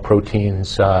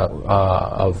selenoproteins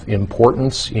of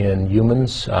importance in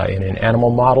humans and in animal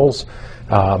models.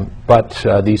 But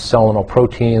these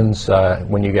selenoproteins,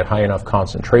 when you get high enough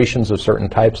concentrations of certain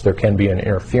types, there can be an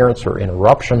interference or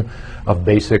interruption of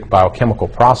basic biochemical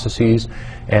processes,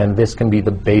 and this can be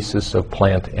the basis of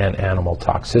plant and animal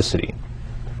toxicity.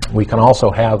 We can also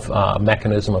have a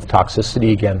mechanism of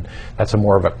toxicity. Again, that's a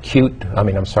more of a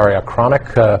chronic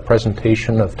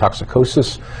presentation of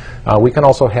toxicosis. We can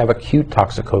also have acute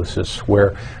toxicosis,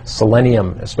 where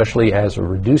selenium, especially as a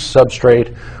reduced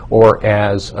substrate or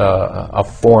as a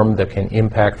form that can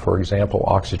impact, for example,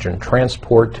 oxygen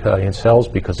transport in cells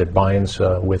because it binds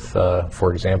with,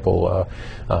 for example,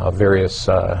 various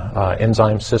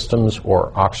enzyme systems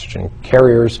or oxygen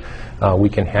carriers, we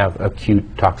can have acute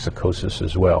toxicosis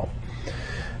as well.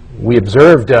 We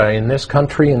observed in this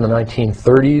country in the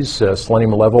 1930s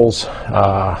selenium levels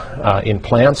in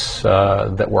plants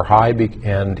that were high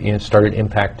and started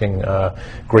impacting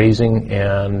grazing,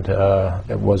 and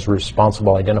it was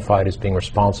identified as being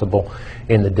responsible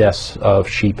in the deaths of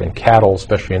sheep and cattle,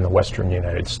 especially in the western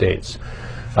United States.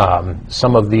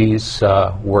 Some of these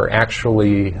were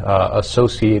actually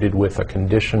associated with a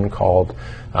condition called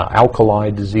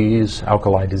alkali disease.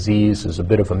 Alkali disease is a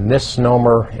bit of a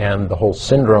misnomer, and the whole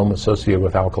syndrome associated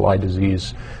with alkali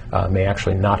disease may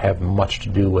actually not have much to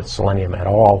do with selenium at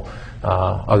all,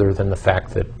 other than the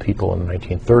fact that people in the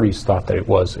 1930s thought that it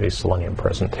was a selenium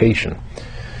presentation.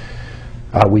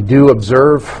 We do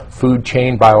observe food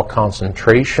chain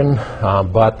bioconcentration,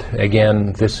 but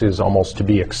again, this is almost to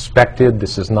be expected.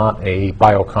 This is not a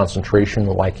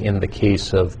bioconcentration like in the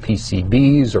case of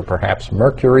PCBs or perhaps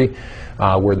mercury,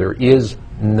 where there is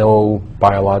no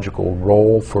biological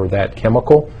role for that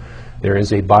chemical. There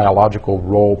is a biological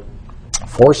role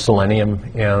for selenium,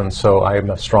 and so I am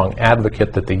a strong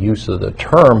advocate that the use of the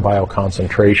term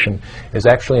bioconcentration is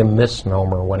actually a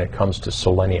misnomer when it comes to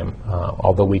selenium.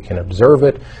 Although we can observe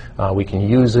it, we can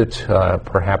use it,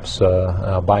 perhaps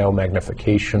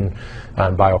biomagnification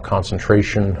and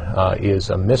bioconcentration is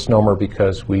a misnomer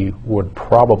because we would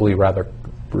probably rather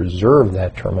reserve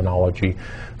that terminology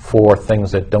for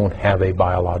things that don't have a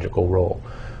biological role.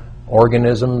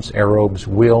 organisms, aerobes,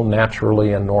 will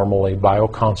naturally and normally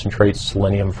bioconcentrate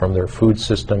selenium from their food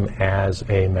system as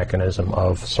a mechanism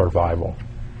of survival.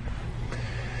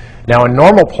 Now, in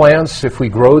normal plants, if we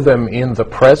grow them in the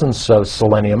presence of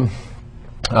selenium,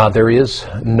 there is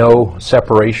no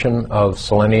separation of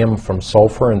selenium from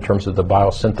sulfur in terms of the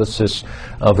biosynthesis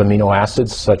of amino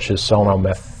acids such as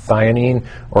selenomethionine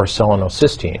or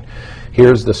selenocysteine.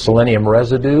 Here's the selenium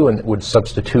residue, and it would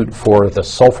substitute for the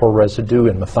sulfur residue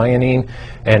in methionine.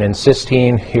 And in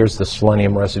cysteine, here's the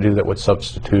selenium residue that would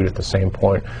substitute at the same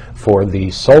point for the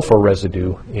sulfur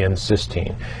residue in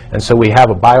cysteine. And so we have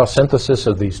a biosynthesis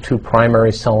of these two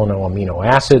primary selenoamino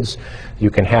acids. You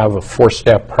can have a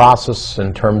four-step process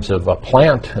in terms of a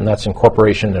plant, and that's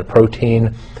incorporation into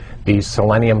protein. These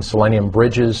selenium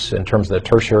bridges, in terms of the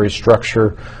tertiary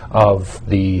structure of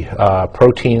the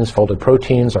proteins, folded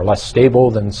proteins, are less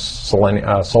stable than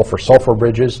sulfur-sulfur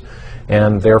bridges,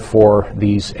 and therefore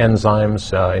these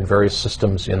enzymes in various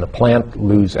systems in the plant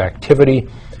lose activity,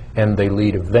 and they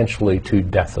lead eventually to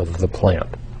death of the plant.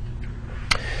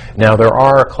 Now, there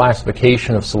are a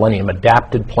classification of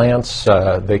selenium-adapted plants.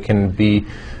 They can be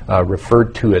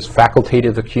referred to as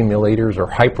facultative accumulators or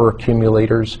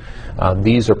hyperaccumulators.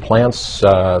 These are plants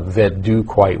that do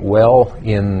quite well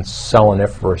in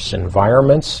seleniferous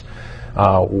environments.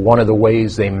 One of the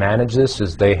ways they manage this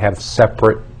is they have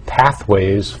separate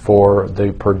pathways for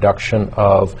the production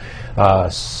of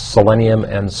selenium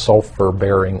and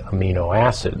sulfur-bearing amino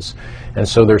acids. And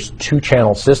so there's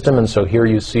two-channel system, and so here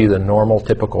you see the normal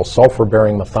typical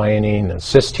sulfur-bearing methionine and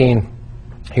cysteine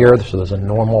here, so there's a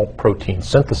normal protein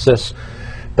synthesis.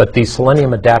 But these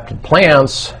selenium-adapted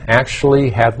plants actually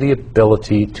have the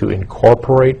ability to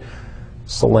incorporate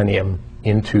selenium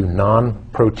into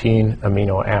non-protein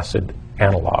amino acid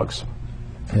analogs.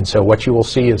 And so what you will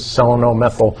see is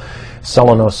selenomethyl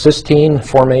selenocysteine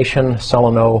formation,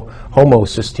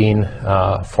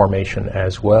 selenohomocysteine formation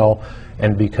as well.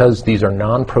 And because these are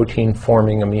non-protein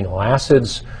forming amino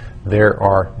acids, there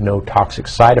are no toxic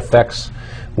side effects.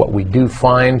 What we do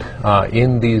find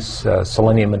in these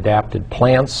selenium-adapted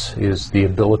plants is the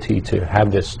ability to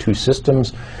have this two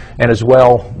systems, and as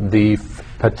well the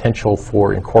potential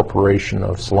for incorporation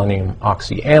of selenium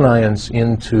oxyanions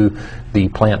into the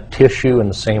plant tissue in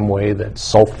the same way that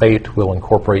sulfate will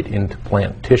incorporate into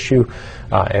plant tissue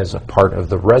as a part of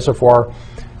the reservoir.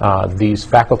 These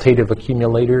facultative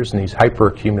accumulators and these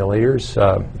hyperaccumulators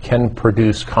can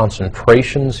produce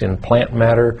concentrations in plant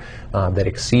matter that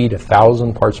exceed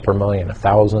 1,000 parts per million,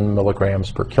 1,000 milligrams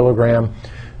per kilogram.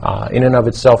 In and of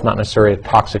itself, not necessarily a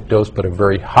toxic dose, but a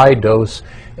very high dose,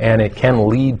 and it can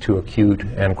lead to acute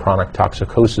and chronic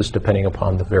toxicosis depending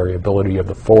upon the variability of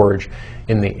the forage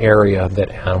in the area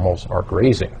that animals are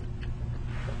grazing.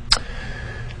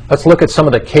 Let's look at some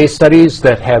of the case studies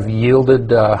that have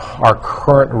yielded our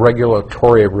current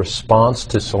regulatory response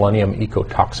to selenium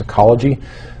ecotoxicology.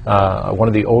 One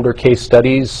of the older case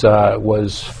studies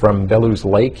was from Bellows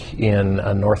Lake in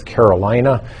North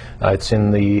Carolina. It's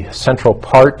in the central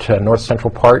part, north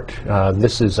central part.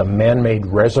 This is a man-made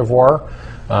reservoir,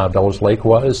 Bellows Lake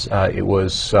was. It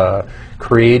was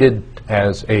created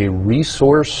as a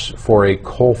resource for a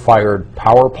coal-fired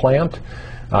power plant.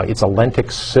 It's a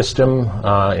lentic system,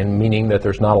 in meaning that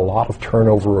there's not a lot of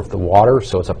turnover of the water,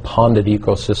 so it's a ponded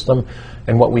ecosystem.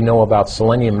 And what we know about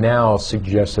selenium now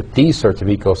suggests that these sorts of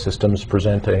ecosystems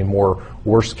present a more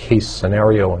worst-case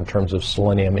scenario in terms of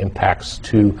selenium impacts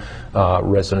to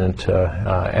resident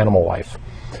animal life.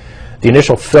 The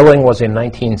initial filling was in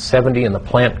 1970, and the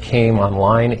plant came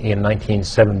online in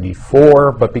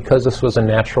 1974, but because this was a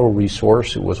natural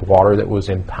resource, it was water that was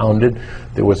impounded,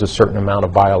 there was a certain amount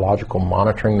of biological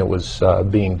monitoring that was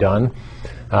being done.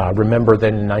 Remember that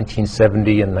in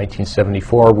 1970 and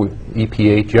 1974,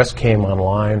 EPA just came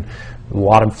online. A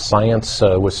lot of science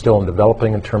was still in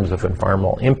developing in terms of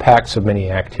environmental impacts of many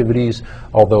activities,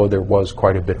 although there was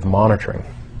quite a bit of monitoring.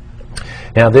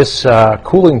 Now, this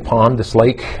cooling pond, this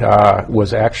lake,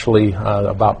 was actually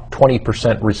about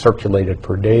 20% recirculated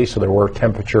per day, so there were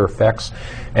temperature effects.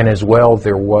 And as well,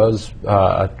 there was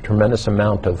a tremendous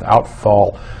amount of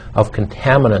outfall of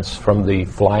contaminants from the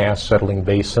fly ash settling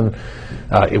basin.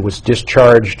 It was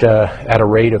discharged at a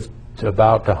rate of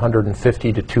about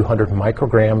 150 to 200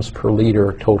 micrograms per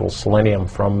liter total selenium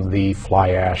from the fly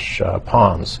ash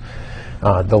ponds.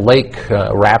 The lake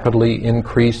rapidly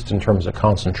increased in terms of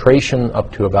concentration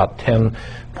up to about 10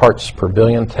 parts per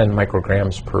billion, 10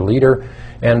 micrograms per liter,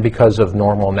 and because of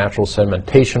normal natural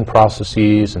sedimentation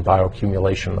processes and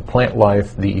bioaccumulation in the plant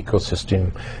life, the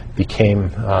ecosystem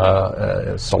became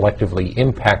selectively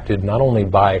impacted not only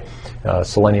by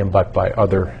selenium but by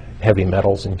other heavy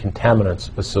metals and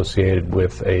contaminants associated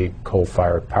with a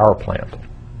coal-fired power plant.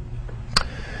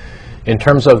 In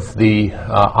terms of the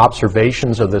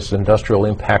observations of this industrial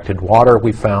impacted water,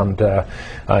 we found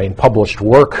in published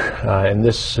work, and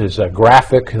this is a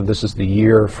graphic. This is the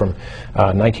year from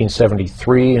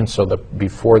 1973, and so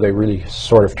before they really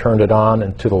sort of turned it on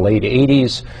into the late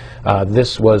 80s.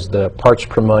 This was the parts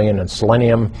per million in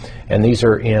selenium, and these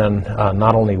are in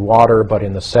not only water but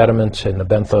in the sediment, in the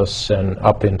benthos, and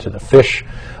up into the fish.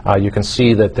 You can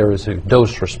see that there is a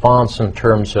dose response in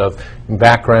terms of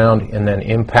background and then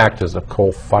impact as the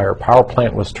coal-fired power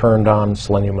plant was turned on.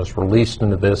 Selenium was released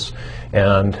into this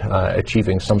and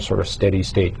achieving some sort of steady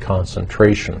state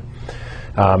concentration.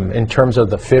 In terms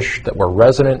of the fish that were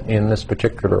resident in this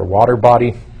particular water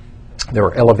body, there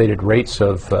were elevated rates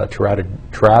of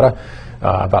terata,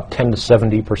 about 10 to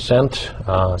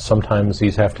 70%. Sometimes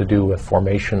these have to do with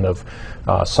formation of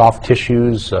soft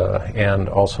tissues and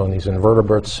also in these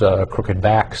invertebrates, crooked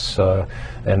backs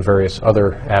and various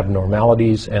other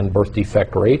abnormalities and birth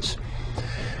defect rates.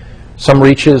 Some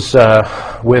reaches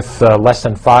with less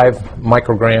than 5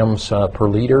 micrograms per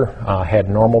liter had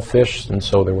normal fish, and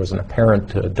so there was an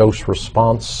apparent dose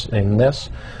response in this.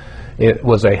 It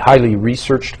was a highly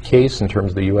researched case in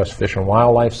terms of the U.S. Fish and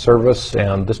Wildlife Service,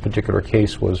 and this particular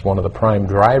case was one of the prime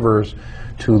drivers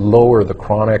to lower the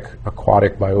chronic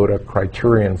aquatic biota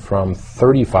criterion from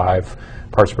 35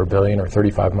 parts per billion, or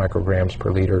 35 micrograms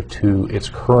per liter, to its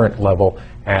current level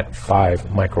at 5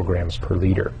 micrograms per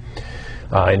liter.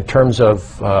 In terms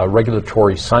of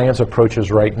regulatory science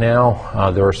approaches right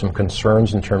now, there are some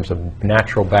concerns in terms of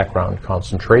natural background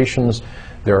concentrations.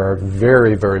 There are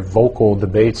very, very vocal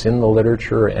debates in the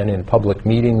literature and in public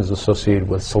meetings associated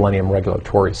with selenium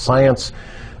regulatory science.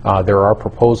 There are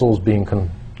proposals being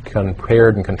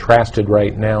compared and contrasted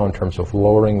right now in terms of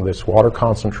lowering this water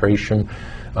concentration.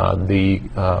 The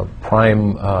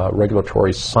prime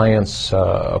regulatory science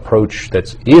approach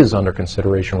that is under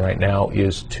consideration right now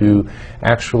is to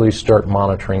actually start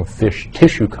monitoring fish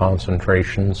tissue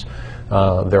concentrations.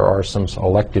 There are some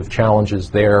selective challenges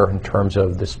there in terms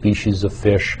of the species of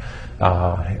fish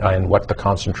and what the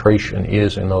concentration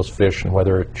is in those fish, and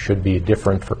whether it should be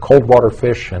different for cold water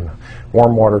fish and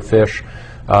warm water fish.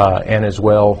 And as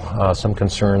well, some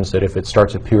concerns that if it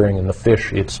starts appearing in the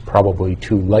fish, it's probably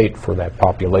too late for that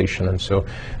population. And so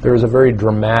there is a very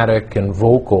dramatic and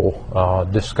vocal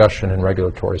discussion in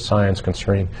regulatory science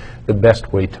concerning the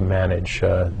best way to manage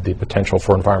the potential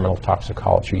for environmental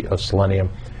toxicology of selenium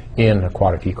in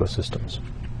aquatic ecosystems.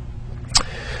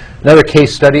 Another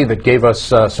case study that gave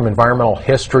us some environmental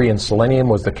history in selenium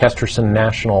was the Kesterson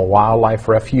National Wildlife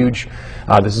Refuge.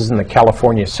 This is in the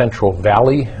California Central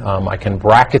Valley. I can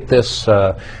bracket this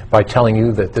by telling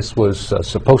you that this was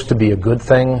supposed to be a good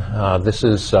thing. This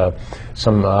is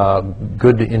some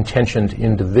good-intentioned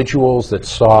individuals that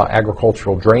saw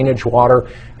agricultural drainage water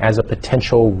as a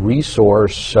potential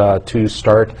resource to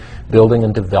start building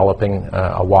and developing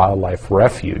a wildlife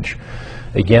refuge.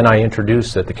 Again, I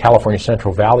introduced that the California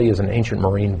Central Valley is an ancient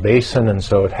marine basin, and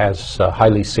so it has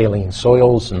highly saline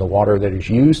soils in the water that is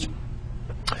used.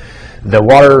 The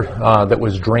water that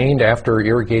was drained after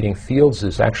irrigating fields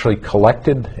is actually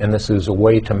collected, and this is a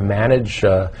way to manage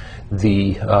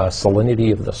the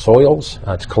salinity of the soils.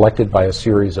 It's collected by a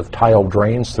series of tile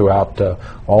drains throughout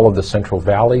all of the Central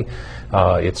Valley.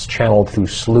 It's channeled through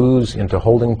sloughs into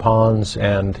holding ponds,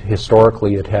 and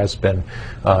historically it has been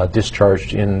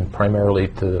discharged in primarily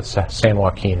to the San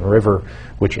Joaquin River,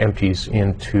 which empties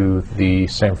into the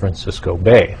San Francisco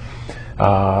Bay.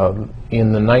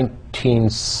 In the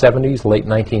 1970s, late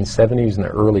 1970s and the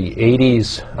early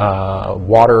 80s,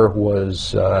 water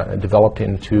was developed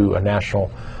into a national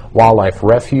wildlife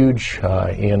refuge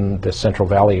in the Central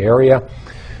Valley area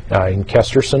in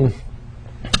Kesterson.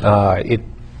 It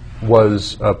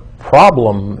was a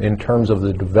problem in terms of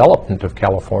the development of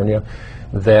California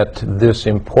that this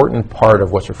important part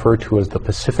of what's referred to as the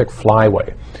Pacific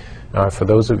Flyway. For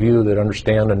those of you that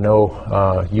understand and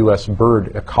know U.S.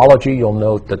 bird ecology, you'll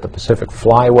note that the Pacific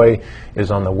Flyway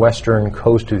is on the western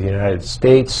coast of the United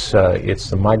States. It's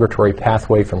the migratory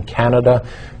pathway from Canada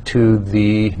to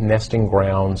the nesting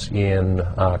grounds in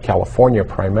California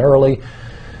primarily.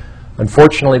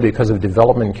 Unfortunately, because of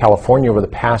development in California over the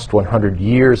past 100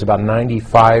 years, about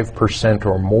 95%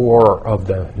 or more of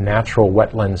the natural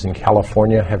wetlands in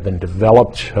California have been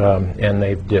developed, and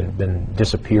they've been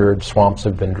disappeared. Swamps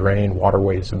have been drained,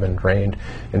 waterways have been drained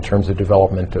in terms of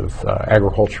development of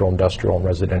agricultural, industrial, and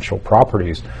residential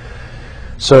properties.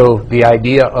 So the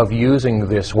idea of using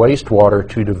this wastewater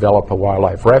to develop a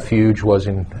wildlife refuge was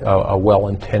in a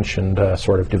well-intentioned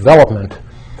sort of development.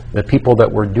 The people that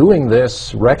were doing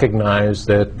this recognize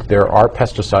that there are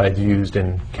pesticides used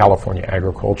in California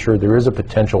agriculture. There is a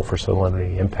potential for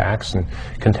salinity impacts and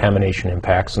contamination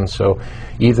impacts, and so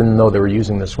even though they were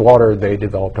using this water, they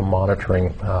developed a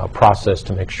monitoring process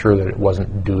to make sure that it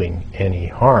wasn't doing any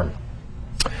harm.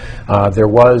 There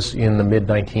was, in the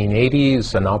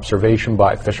mid-1980s, an observation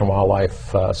by Fish and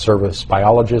Wildlife Service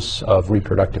biologists of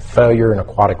reproductive failure in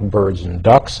aquatic birds and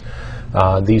ducks.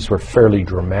 These were fairly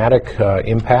dramatic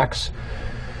impacts.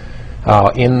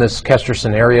 In this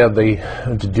Kesterson area, they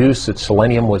deduced that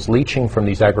selenium was leaching from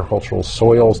these agricultural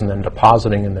soils and then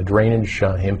depositing in the drainage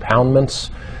impoundments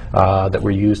that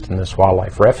were used in this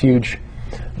wildlife refuge.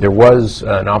 There was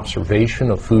an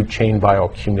observation of food chain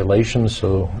bioaccumulation,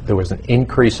 so there was an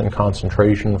increase in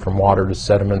concentration from water to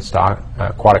sediments to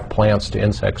aquatic plants to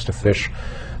insects to fish,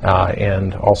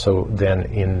 and also then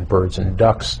in birds and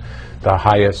ducks, the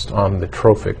highest on the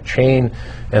trophic chain,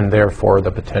 and therefore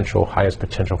the highest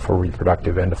potential for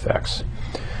reproductive end effects.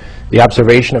 The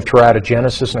observation of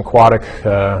teratogenesis in aquatic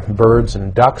birds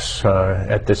and ducks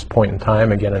at this point in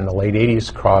time, again in the late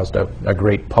 80s, caused a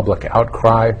great public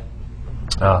outcry.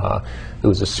 There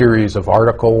was a series of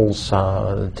articles,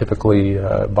 typically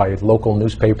by local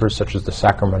newspapers such as the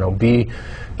Sacramento Bee,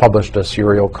 published a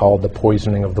serial called The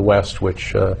Poisoning of the West,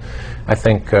 which I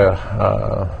think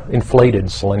inflated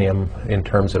selenium in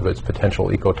terms of its potential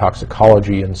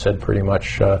ecotoxicology, and said pretty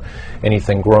much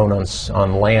anything grown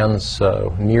on lands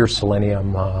near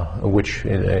selenium, which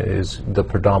is the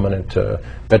predominant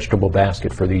vegetable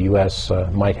basket for the U.S.,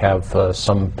 might have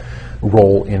some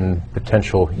role in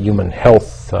potential human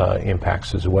health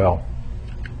impacts as well.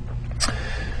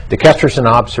 The Kesterson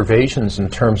observations in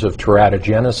terms of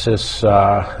teratogenesis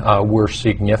were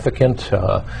significant.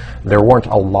 There weren't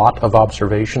a lot of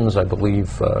observations. I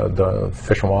believe the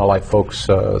Fish and Wildlife folks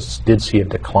did see a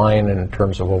decline in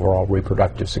terms of overall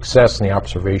reproductive success in the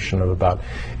observation of about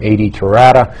 80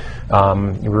 terata.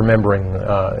 Remembering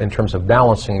in terms of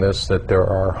balancing this that there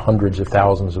are hundreds of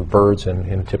thousands of birds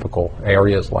in typical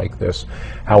areas like this.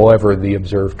 However, the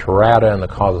observed terata and the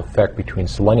cause-effect between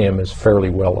selenium is fairly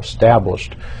well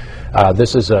established.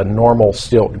 This is a normal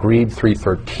stilt grebe,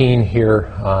 313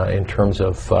 here, in terms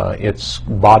of its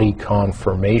body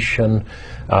conformation.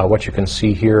 What you can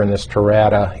see here in this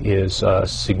terata is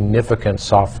significant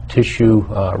soft tissue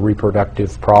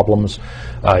reproductive problems.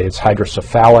 It's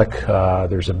hydrocephalic.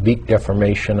 There's a beak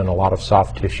deformation and a lot of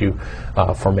soft tissue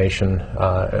formation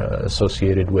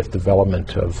associated with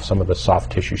development of some of the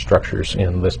soft tissue structures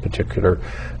in this particular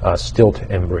stilt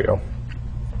embryo.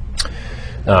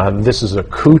 This is a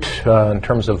coot in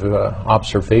terms of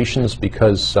observations,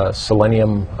 because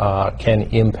selenium can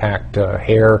impact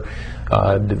hair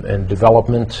and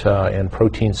development and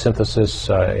protein synthesis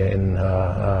in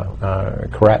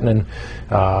keratin.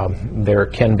 There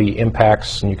can be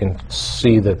impacts, and you can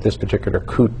see that this particular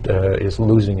coot is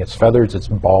losing its feathers. It's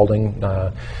balding,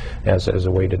 as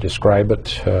a way to describe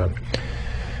it.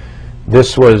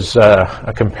 This was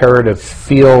a comparative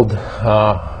field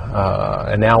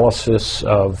analysis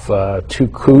of 2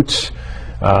 coots.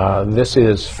 This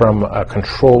is from a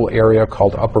control area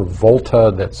called Upper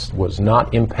Volta that was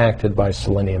not impacted by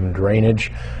selenium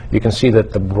drainage. You can see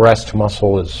that the breast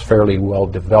muscle is fairly well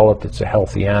developed. It's a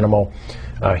healthy animal.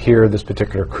 Here, this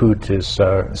particular coot is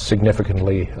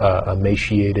significantly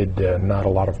emaciated, not a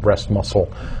lot of breast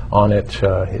muscle on it.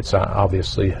 It's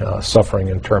obviously suffering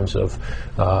in terms of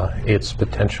its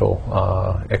potential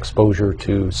exposure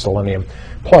to selenium,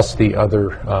 plus the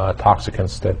other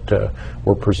toxicants that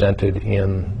were presented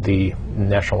in the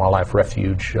National Wildlife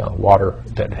Refuge water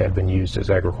that had been used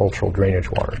as agricultural drainage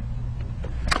water.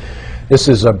 This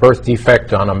is a birth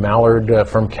defect on a mallard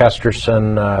from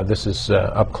Kesterson. This is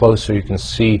up close, so you can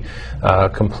see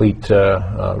complete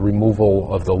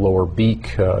removal of the lower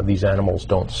beak. These animals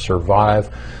don't survive.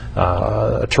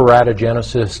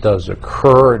 Teratogenesis does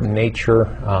occur in nature.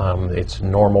 It's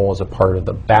normal as a part of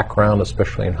the background,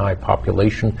 especially in high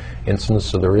population incidence,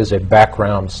 so there is a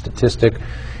background statistic.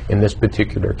 In this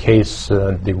particular case,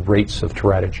 the rates of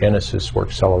teratogenesis were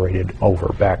accelerated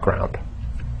over background.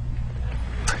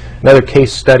 Another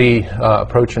case study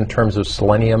approach in terms of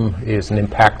selenium is an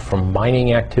impact from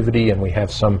mining activity, and we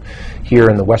have some here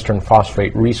in the Western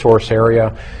Phosphate Resource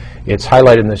Area. It's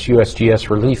highlighted in this USGS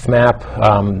relief map.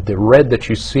 The red that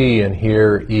you see in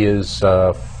here is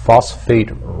rock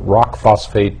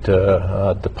phosphate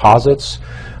deposits.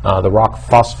 The rock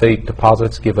phosphate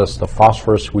deposits give us the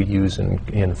phosphorus we use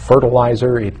in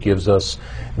fertilizer. It gives us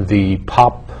the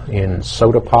pop in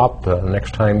soda pop.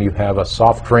 Next time you have a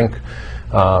soft drink,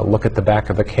 look at the back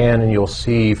of the can and you'll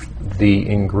see the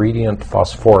ingredient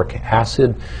phosphoric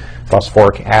acid.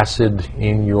 Phosphoric acid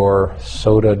in your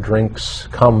soda drinks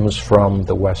comes from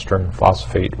the Western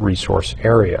Phosphate Resource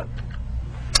Area.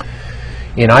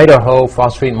 In Idaho,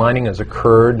 phosphate mining has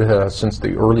occurred since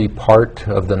the early part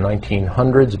of the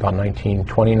 1900s, about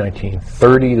 1920,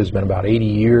 1930. There's been about 80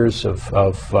 years of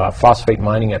phosphate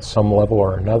mining at some level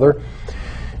or another.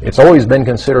 It's always been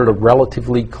considered a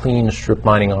relatively clean strip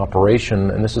mining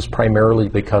operation, and this is primarily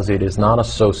because it is not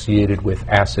associated with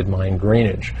acid mine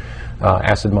drainage.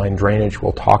 Acid mine drainage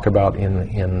we'll talk about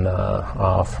in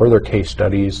further case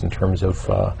studies in terms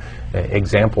of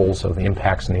examples of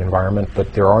impacts in the environment,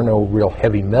 but there are no real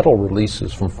heavy metal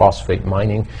releases from phosphate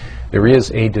mining. There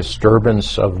is a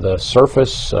disturbance of the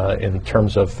surface in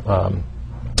terms of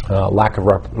lack of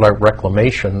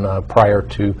reclamation prior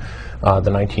to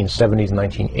the 1970s and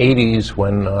 1980s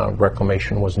when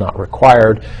reclamation was not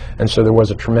required, and so there was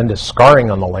a tremendous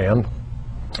scarring on the land.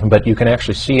 But you can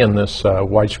actually see in this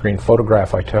widescreen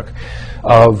photograph I took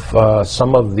of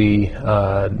some of the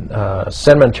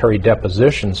sedimentary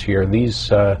depositions here.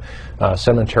 These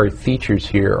sedimentary features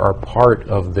here are part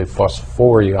of the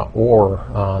phosphoria ore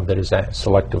that is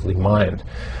selectively mined.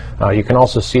 You can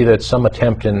also see that some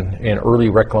attempt in early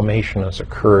reclamation has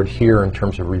occurred here in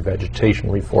terms of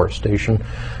revegetation, reforestation.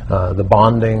 The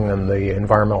bonding and the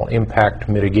environmental impact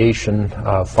mitigation,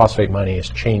 phosphate mining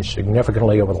has changed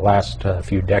significantly over the last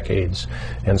few decades,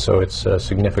 and so it's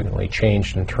significantly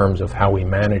changed in terms of how we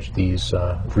manage these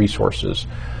resources.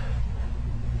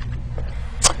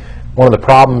 One of the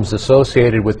problems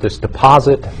associated with this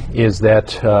deposit is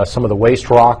that some of the waste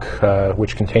rock,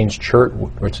 which contains chert,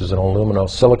 which is an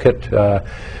aluminosilicate,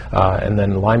 and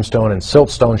then limestone and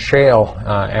siltstone shale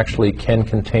actually can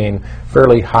contain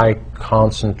fairly high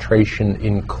concentration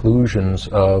inclusions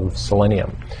of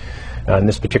selenium. In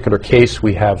this particular case,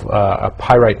 we have a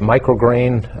pyrite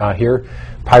micrograin here.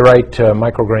 Pyrite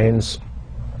micrograins,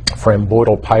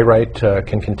 Framboidal pyrite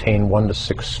can contain 1 to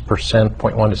 6%,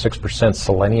 0.1 to 6%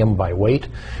 selenium by weight,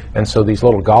 and so these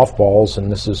little golf balls,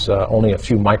 and this is only a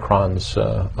few microns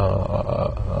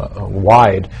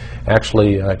wide,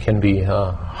 actually can be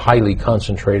highly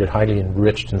concentrated, highly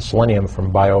enriched in selenium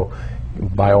from bio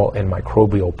and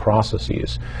microbial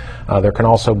processes. There can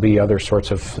also be other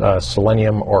sorts of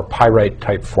selenium or pyrite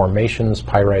type formations.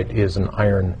 Pyrite is an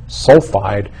iron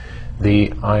sulfide.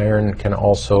 The iron can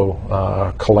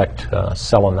also collect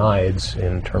selenides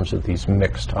in terms of these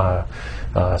mixed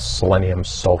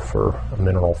selenium-sulfur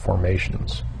mineral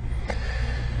formations.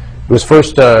 It was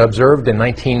first observed in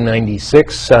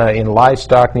 1996 in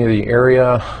livestock near the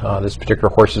area. This particular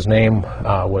horse's name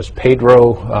was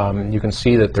Pedro. You can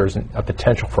see that there's a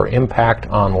potential for impact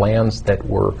on lands that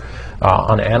were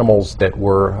on animals that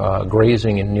were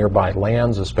grazing in nearby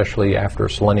lands, especially after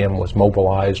selenium was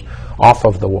mobilized off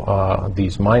of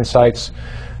these mine sites.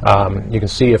 You can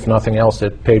see, if nothing else,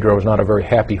 that Pedro is not a very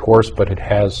happy horse, but it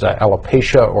has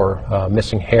alopecia, or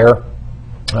missing hair,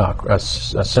 a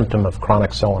symptom of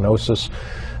chronic selenosis.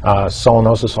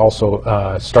 Selenosis also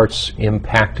starts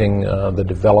impacting the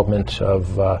development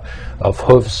of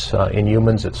hooves in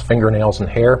humans. It's fingernails and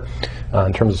hair.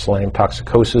 In terms of selenium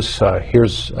toxicosis,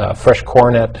 here's fresh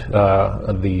cornet,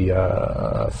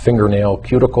 the fingernail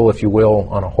cuticle, if you will,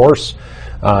 on a horse.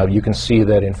 You can see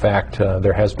that, in fact,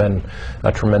 there has been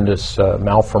a tremendous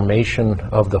malformation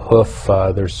of the hoof.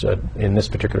 There's, in this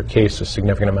particular case, a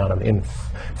significant amount of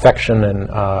infection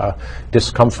and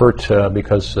discomfort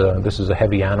because this is a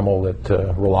heavy animal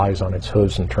that relies on its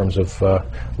hooves in terms of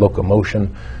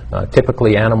locomotion.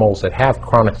 Typically, animals that have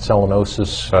chronic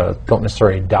selenosis don't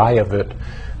necessarily die of it,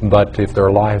 but if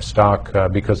they're livestock,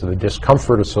 because of the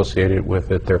discomfort associated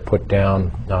with it, they're put down,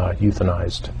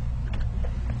 euthanized.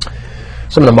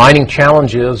 Some of the mining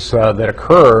challenges that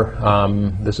occur,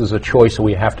 this is a choice that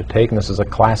we have to take, and this is a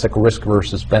classic risk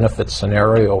versus benefit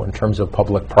scenario in terms of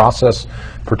public process,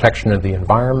 protection of the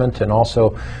environment, and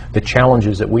also the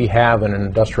challenges that we have in an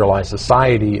industrialized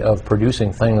society of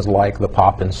producing things like the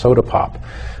pop and soda pop.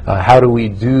 How do we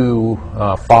do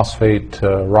phosphate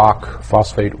rock,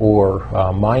 phosphate ore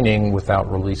mining without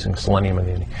releasing selenium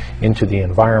into the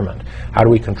environment? How do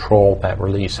we control that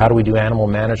release? How do we do animal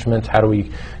management? How do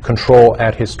we control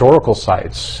at historical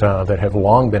sites that have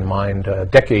long been mined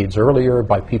decades earlier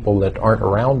by people that aren't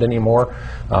around anymore,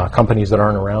 companies that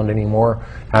aren't around anymore?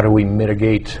 How do we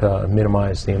mitigate,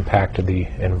 minimize the impact of the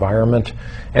environment?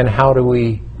 And how do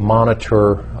we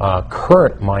monitor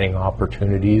current mining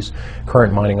opportunities,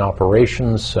 current mining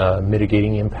operations,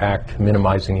 mitigating impact,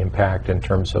 minimizing impact in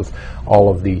terms of all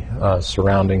of the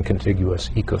surrounding contiguous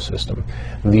ecosystem?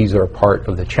 These are part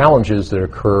of the challenges that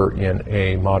occur in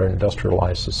a modern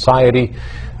industrialized society.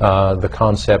 The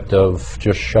concept of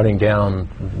just shutting down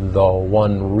the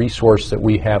one resource that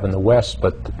we have in the West,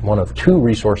 but one of two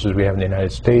resources we have in the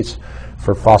United States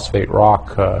for phosphate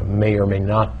rock may or may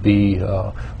not be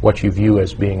what you view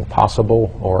as being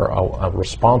possible or a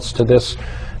response to this.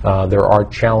 There are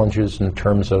challenges in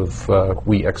terms of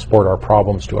we export our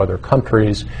problems to other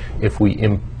countries if we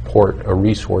import a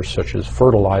resource such as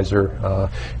fertilizer,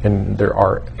 and there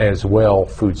are as well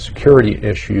food security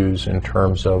issues in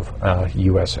terms of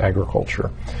U.S. agriculture.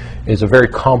 It's a very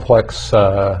complex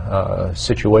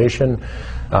situation.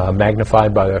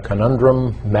 Magnified by the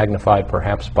conundrum, magnified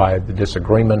perhaps by the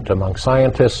disagreement among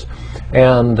scientists,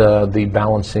 and the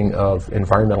balancing of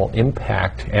environmental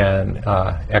impact and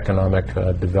economic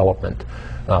development.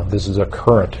 This is a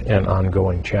current and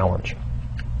ongoing challenge.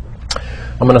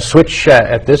 I'm going to switch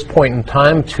at this point in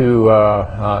time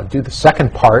to do the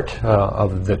second part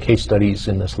of the case studies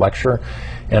in this lecture.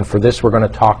 And for this, we're going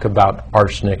to talk about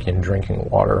arsenic in drinking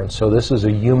water. And so this is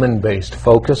a human-based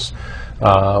focus.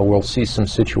 We'll see some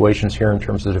situations here in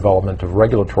terms of the development of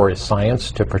regulatory science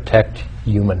to protect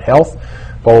human health,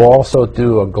 but we'll also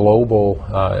do a global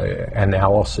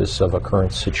analysis of a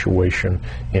current situation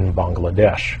in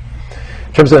Bangladesh.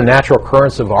 In terms of the natural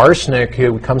occurrence of arsenic,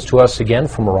 it comes to us again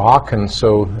from rock, and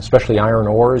so especially iron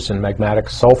ores and magmatic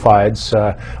sulfides.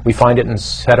 We find it in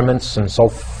sediments and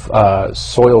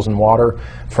soils and water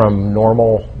from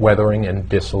normal weathering and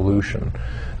dissolution.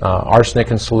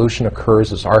 Arsenic in solution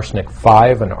occurs as arsenic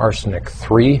 5 and arsenic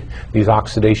 3. These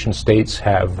oxidation states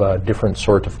have different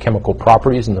sort of chemical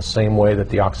properties in the same way that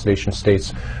the oxidation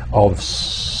states of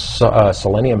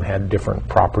selenium had different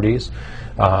properties.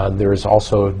 There is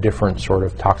also different sort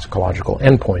of toxicological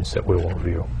endpoints that we will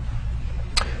review.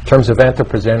 In terms of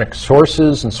anthropogenic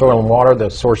sources in soil and water, the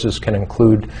sources can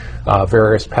include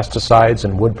various pesticides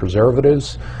and wood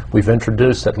preservatives. We've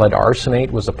introduced that lead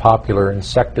arsenate was a popular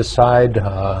insecticide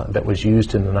that was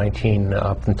used in the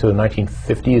up into the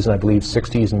 1950s and I believe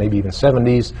 60s and maybe even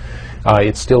 70s.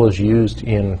 It still is used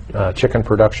in chicken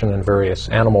production and various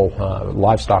animal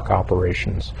livestock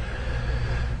operations.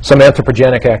 Some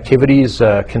anthropogenic activities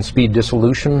can speed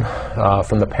dissolution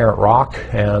from the parent rock,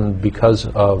 and because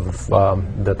of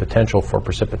the potential for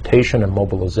precipitation and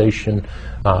mobilization,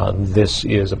 this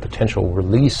is a potential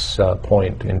release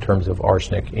point in terms of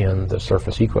arsenic in the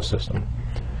surface ecosystem.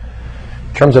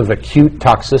 In terms of acute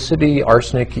toxicity,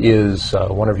 arsenic is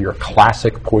one of your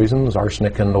classic poisons,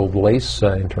 arsenic and old lace,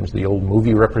 in terms of the old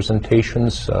movie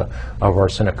representations of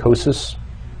arsenicosis.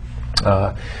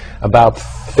 About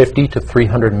 50 to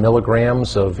 300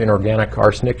 milligrams of inorganic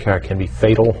arsenic can be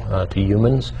fatal to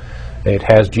humans. It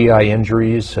has GI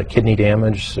injuries, kidney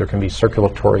damage. There can be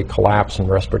circulatory collapse and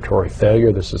respiratory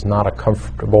failure. This is not a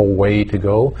comfortable way to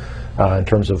go in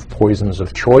terms of poisons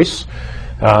of choice.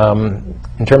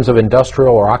 In terms of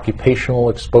industrial or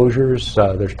occupational exposures,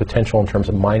 there's potential in terms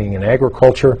of mining and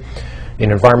agriculture.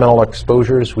 In environmental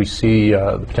exposures, we see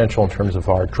the potential in terms of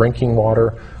our drinking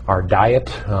water, our diet.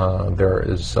 There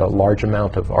is a large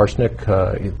amount of arsenic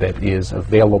that is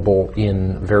available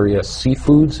in various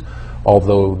seafoods,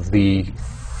 although the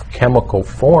chemical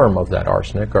form of that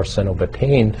arsenic,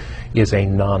 arsenobutane, is a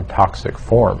non-toxic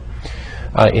form.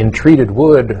 In treated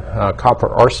wood, copper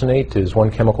arsenate is one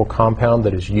chemical compound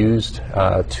that is used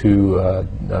to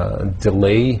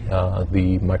delay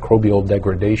the microbial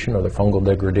degradation or the fungal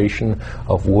degradation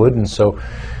of wood, and so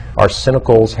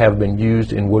arsenicals have been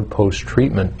used in wood post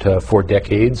treatment for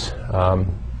decades.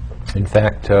 In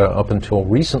fact, up until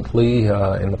recently,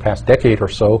 in the past decade or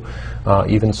so,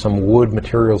 even some wood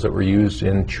materials that were used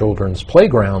in children's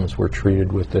playgrounds were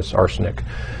treated with this arsenic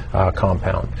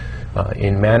compound.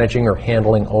 In managing or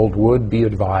handling old wood, be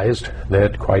advised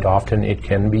that quite often it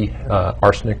can be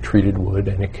arsenic-treated wood,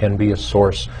 and it can be a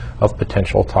source of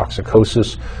potential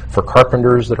toxicosis for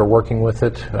carpenters that are working with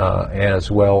it,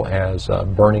 as well as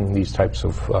burning these types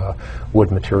of wood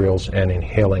materials and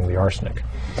inhaling the arsenic.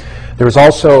 There's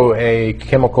also a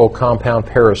chemical compound,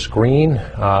 Paris green.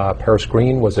 Paris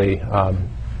green was a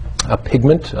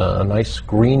pigment, a nice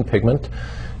green pigment.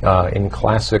 In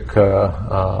classic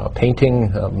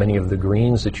painting, many of the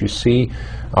greens that you see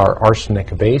are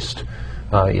arsenic-based.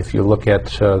 If you look at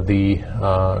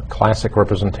the classic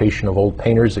representation of old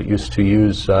painters that used to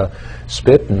use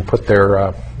spit and put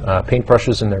their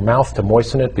paintbrushes in their mouth to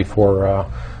moisten it before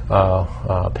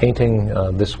painting.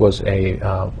 This was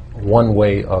one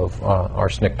way of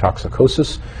arsenic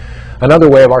toxicosis. Another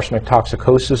way of arsenic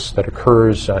toxicosis that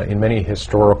occurs in many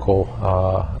historical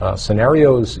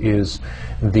scenarios is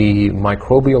the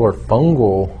microbial or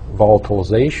fungal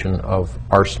volatilization of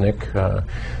arsenic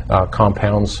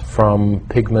compounds from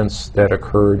pigments that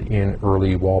occurred in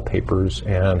early wallpapers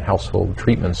and household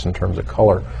treatments in terms of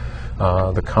color.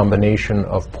 The combination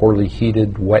of poorly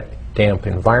heated, wet, damp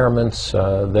environments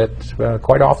that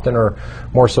quite often are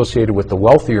more associated with the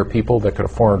wealthier people that could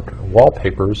afford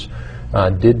wallpapers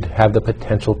did have the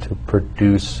potential to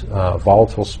produce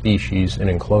volatile species in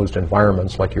enclosed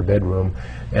environments like your bedroom,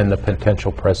 and the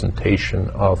potential presentation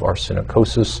of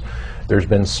arsenicosis. There's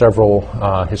been several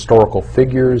historical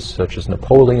figures, such as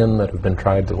Napoleon, that have been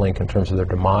tried to link in terms of their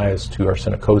demise to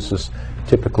arsenicosis,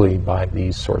 typically by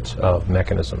these sorts of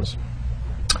mechanisms.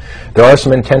 There are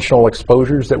some intentional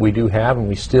exposures that we do have, and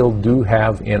we still do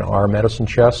have in our medicine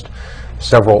chest,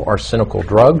 several arsenical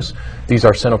drugs. These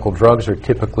arsenical drugs are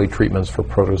typically treatments for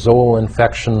protozoal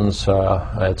infections.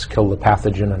 It's kill the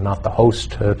pathogen and not the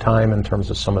host time in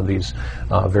terms of some of these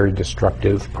very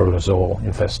destructive protozoal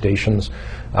infestations.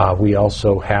 We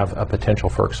also have a potential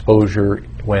for exposure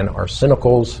when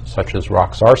arsenicals, such as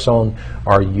roxarsone,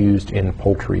 are used in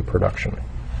poultry production.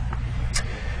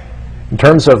 In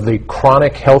terms of the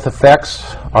chronic health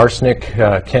effects, arsenic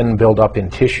can build up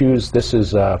in tissues. This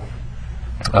is a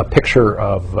picture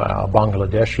of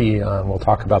Bangladeshi. We'll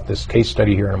talk about this case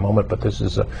study here in a moment, but this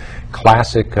is a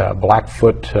classic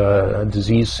Blackfoot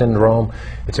disease syndrome.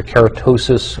 It's a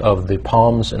keratosis of the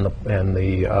palms and of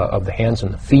the hands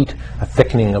and the feet, a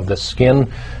thickening of the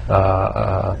skin,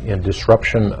 and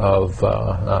disruption of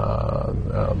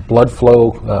blood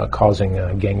flow,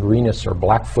 causing gangrenous or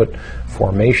Blackfoot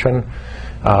formation.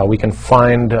 We can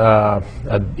find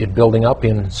it building up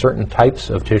in certain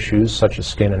types of tissues, such as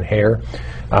skin and hair.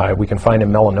 We can find a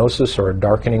melanosis, or a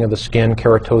darkening of the skin,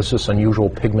 keratosis, unusual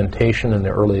pigmentation in the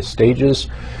earliest stages.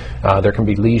 There can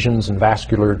be lesions and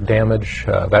vascular damage,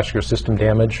 vascular system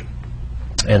damage.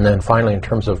 And then finally, in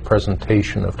terms of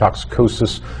presentation of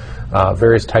toxicosis,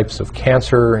 various types of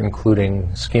cancer,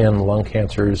 including skin, lung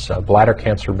cancers, bladder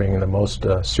cancer being the most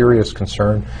serious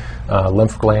concern.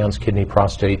 Lymph glands, kidney,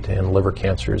 prostate, and liver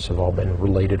cancers have all been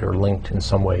related or linked in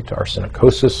some way to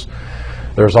arsenicosis.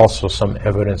 There's also some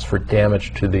evidence for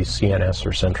damage to the CNS,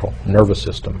 or central nervous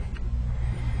system.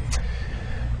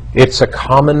 It's a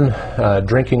common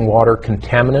drinking water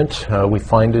contaminant. We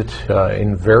find it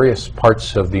in various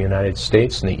parts of the United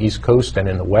States, in the East Coast and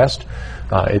in the West.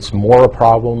 It's more a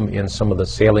problem in some of the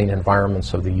saline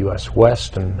environments of the U.S.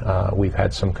 West, and we've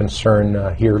had some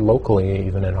concern here locally,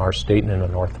 even in our state and in the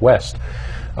Northwest.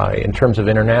 In terms of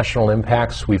international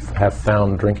impacts, we have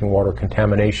found drinking water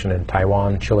contamination in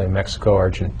Taiwan, Chile, Mexico,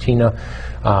 Argentina,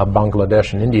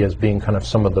 Bangladesh, and India as being kind of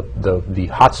some of the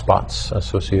hot spots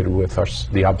associated with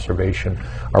the observation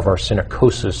of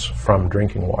arsenicosis from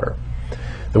drinking water.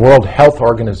 The World Health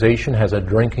Organization has a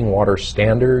drinking water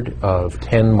standard of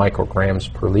 10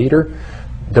 micrograms per liter.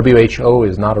 WHO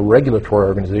is not a regulatory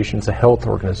organization, it's a health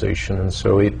organization, and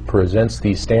so it presents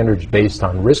these standards based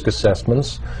on risk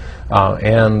assessments,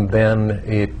 and then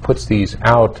it puts these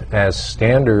out as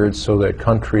standards so that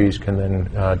countries can then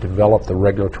develop the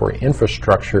regulatory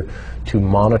infrastructure to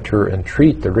monitor and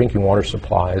treat their drinking water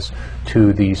supplies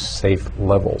to these safe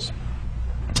levels.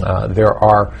 There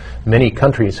are many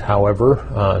countries, however,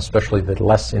 especially the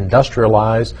less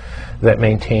industrialized, that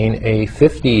maintain a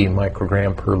 50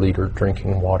 microgram per liter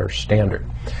drinking water standard.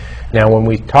 Now, when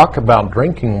we talk about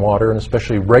drinking water, and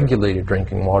especially regulated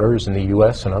drinking waters in the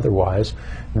U.S. and otherwise,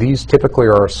 these typically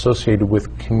are associated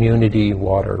with community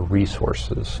water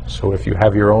resources. So if you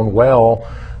have your own well,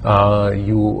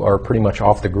 you are pretty much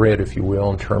off the grid, if you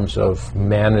will, in terms of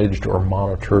managed or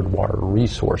monitored water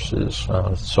resources.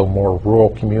 So more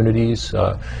rural communities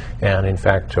and, in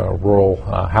fact, rural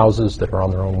houses that are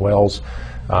on their own wells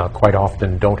quite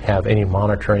often don't have any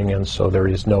monitoring, and so there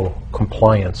is no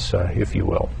compliance, if you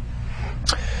will.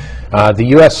 The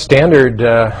U.S. standard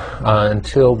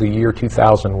until the year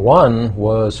 2001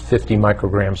 was 50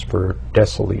 micrograms per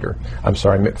deciliter. I'm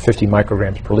sorry, 50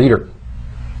 micrograms per liter,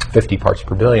 50 parts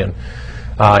per billion.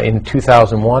 In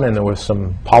 2001, and there was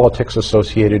some politics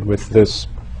associated with this,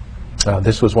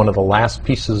 this was one of the last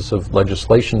pieces of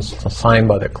legislation signed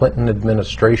by the Clinton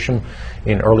administration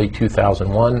in early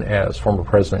 2001 as former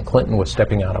President Clinton was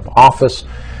stepping out of office.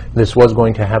 This was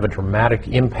going to have a dramatic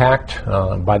impact.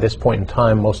 By this point in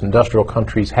time, most industrial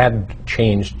countries had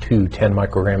changed to 10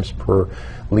 micrograms per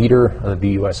liter.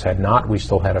 The U.S. had not. We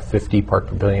still had a 50 part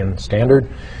per billion standard.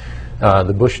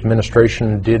 The Bush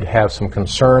administration did have some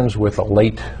concerns with a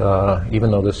late,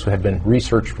 even though this had been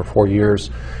researched for 4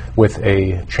 years, with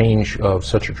a change of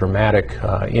such a dramatic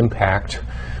impact.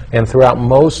 And throughout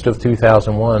most of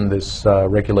 2001, this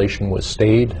regulation was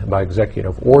stayed by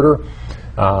executive order.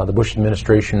 The Bush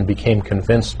administration became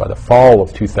convinced by the fall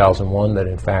of 2001 that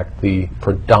in fact the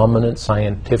predominant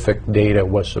scientific data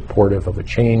was supportive of a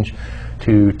change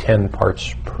to 10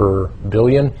 parts per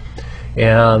billion.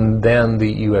 And then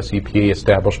the US EPA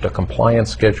established a compliance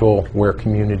schedule where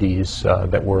communities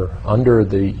that were under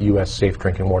the US Safe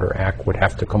Drinking Water Act would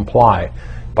have to comply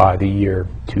by the year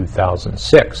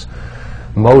 2006.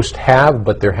 Most have,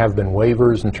 but there have been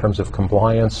waivers in terms of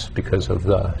compliance because of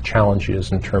the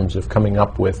challenges in terms of coming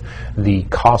up with the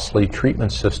costly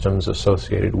treatment systems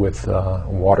associated with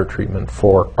water treatment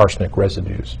for arsenic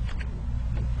residues.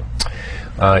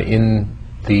 In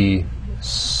the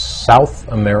South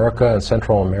America and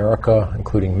Central America,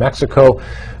 including Mexico,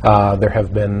 there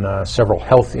have been several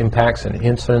health impacts and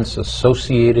incidents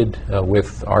associated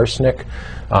with arsenic,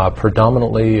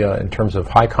 predominantly in terms of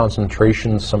high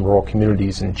concentrations. Some rural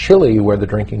communities in Chile where the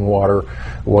drinking water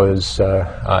was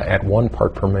at 1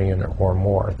 part per million or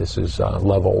more. This is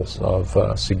levels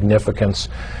of significance.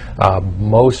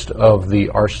 Most of the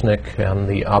arsenic and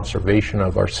the observation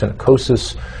of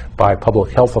arsenicosis by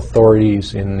public health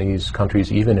authorities in these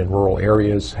countries, even in rural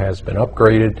areas, has been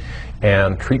upgraded,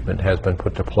 and treatment has been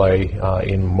put to play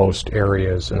in most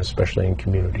areas, and especially in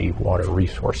community water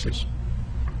resources.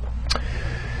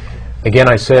 Again,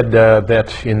 I said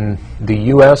that in the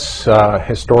U.S.,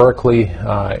 historically,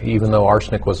 even though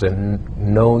arsenic was a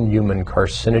known human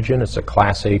carcinogen, it's a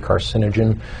Class A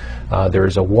carcinogen, there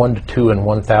is a 1 to 2 in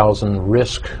 1,000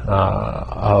 risk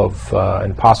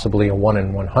and possibly a 1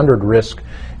 in 100 risk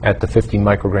at the 50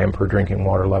 microgram per drinking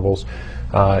water levels.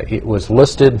 It was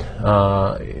listed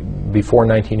before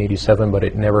 1987, but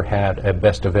it never had a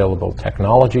best available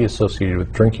technology associated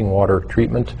with drinking water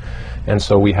treatment. And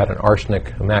so we had an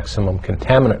arsenic maximum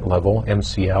contaminant level,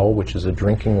 MCL, which is a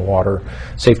drinking water,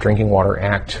 Safe Drinking Water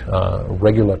Act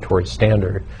regulatory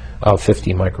standard of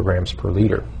 50 micrograms per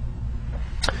liter.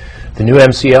 The new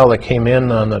MCL that came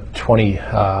in on the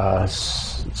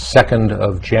 22nd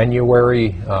of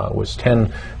January was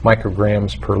 10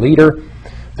 micrograms per liter.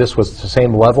 This was the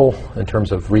same level in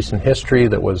terms of recent history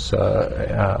that was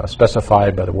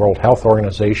specified by the World Health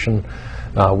Organization.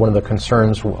 One of the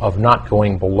concerns of not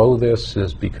going below this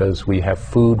is because we have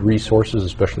food resources,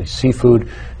 especially seafood,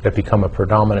 that become a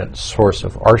predominant source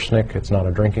of arsenic. It's not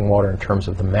a drinking water in terms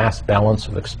of the mass balance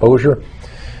of exposure.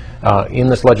 In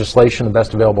this legislation, the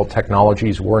best available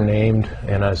technologies were named,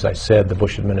 and as I said, the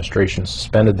Bush administration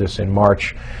suspended this in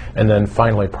March and then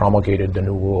finally promulgated the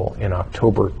new rule in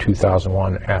October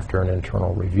 2001 after an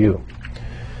internal review.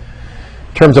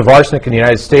 In terms of arsenic in the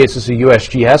United States, this is a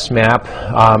USGS map.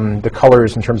 The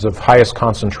colors in terms of highest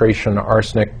concentration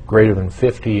arsenic greater than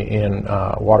 50 in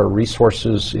water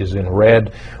resources is in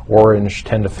red, orange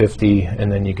 10 to 50,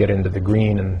 and then you get into the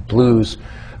green and blues.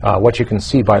 What you can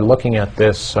see by looking at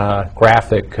this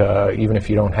graphic, even if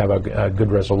you don't have a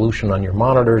good resolution on your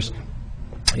monitors,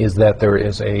 is that there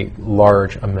is a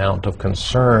large amount of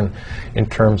concern in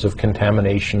terms of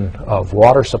contamination of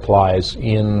water supplies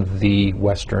in the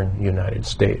western United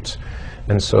States.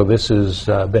 And so this has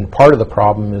been part of the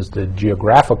problem, is the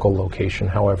geographical location.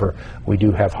 However, we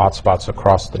do have hotspots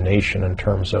across the nation in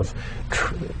terms of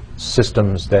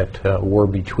systems that were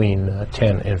between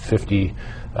 10 and 50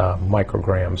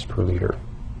 micrograms per liter.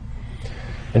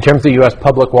 In terms of the U.S.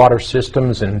 public water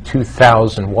systems, in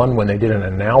 2001, when they did an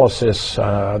analysis,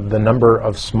 the number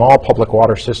of small public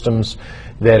water systems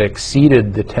that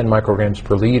exceeded the 10 micrograms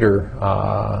per liter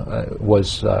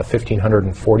was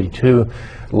 1,542.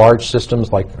 Large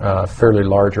systems, like fairly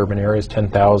large urban areas,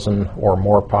 10,000 or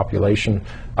more population,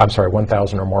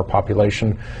 1,000 or more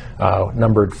population,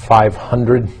 numbered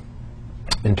 500.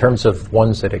 In terms of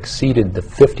ones that exceeded the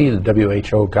 50, the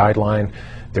WHO guideline,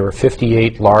 there were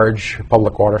 58 large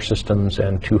public water systems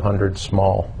and 200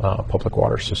 small public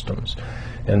water systems.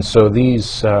 And so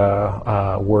these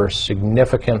were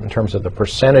significant in terms of the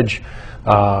percentage.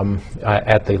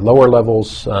 At the lower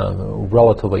levels,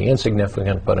 relatively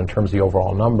insignificant, but in terms of the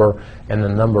overall number and the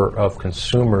number of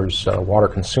consumers, water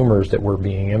consumers that were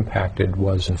being impacted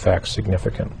was in fact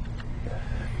significant.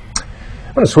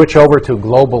 I'm going to switch over to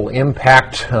global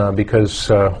impact because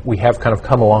we have kind of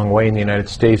come a long way in the United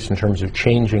States in terms of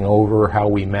changing over how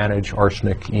we manage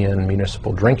arsenic in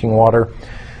municipal drinking water.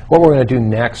 What we're going to do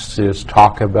next is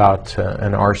talk about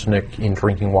an arsenic in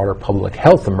drinking water public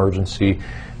health emergency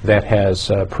that has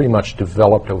pretty much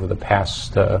developed over the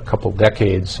past couple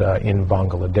decades in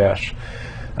Bangladesh.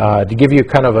 To give you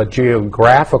kind of a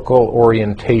geographical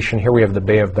orientation, here we have the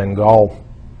Bay of Bengal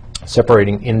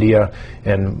separating India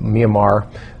and Myanmar.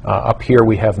 Up here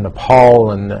we have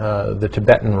Nepal and the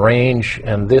Tibetan Range,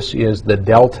 and this is the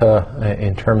delta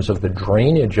in terms of the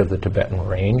drainage of the Tibetan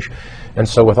Range. And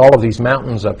so with all of these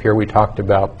mountains up here, we talked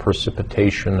about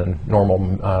precipitation and normal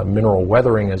mineral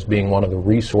weathering as being one of the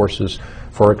resources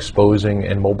for exposing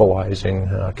and mobilizing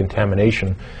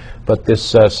contamination. But this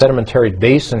sedimentary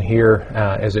basin here,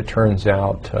 as it turns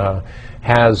out,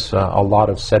 has a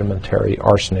lot of sedimentary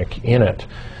arsenic in it.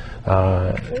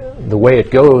 The way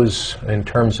it goes in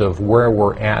terms of where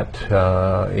we're at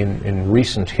in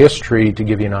recent history, to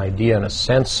give you an idea and a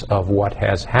sense of what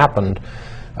has happened,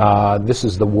 this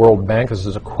is the World Bank. This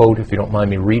is a quote, if you don't mind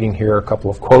me reading here, a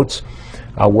couple of quotes.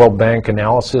 World Bank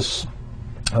analysis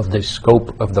of the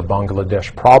scope of the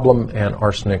Bangladesh problem and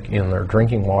arsenic in their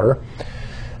drinking water.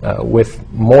 With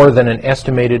more than an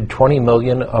estimated 20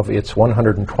 million of its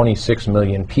 126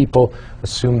 million people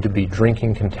assumed to be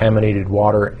drinking contaminated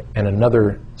water and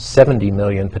another 70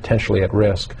 million potentially at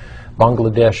risk,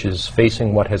 Bangladesh is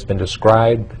facing what has been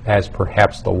described as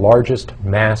perhaps the largest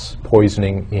mass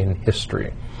poisoning in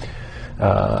history.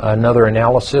 Another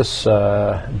analysis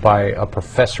by a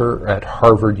professor at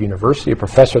Harvard University, a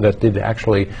professor that did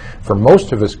actually, for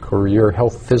most of his career,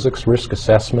 health physics risk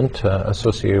assessment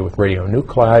associated with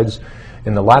radionuclides.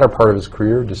 In the latter part of his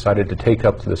career, decided to take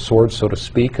up the sword, so to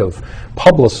speak, of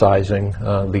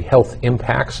publicizing the health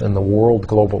impacts and the world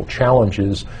global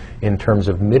challenges in terms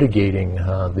of mitigating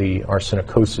the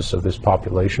arsenicosis of this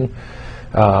population.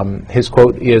 His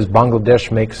quote is,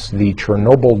 "Bangladesh makes the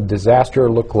Chernobyl disaster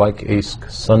look like a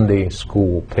Sunday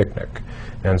school picnic."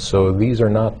 And so these are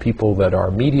not people that are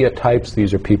media types.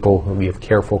 These are people who we have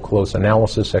careful, close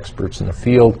analysis, experts in the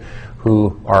field,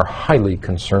 who are highly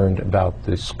concerned about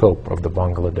the scope of the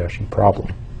Bangladeshi problem.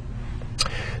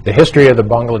 The history of the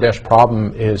Bangladesh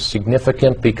problem is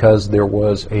significant because there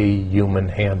was a human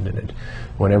hand in it.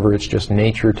 Whenever it's just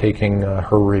nature taking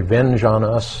her revenge on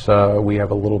us, we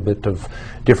have a little bit of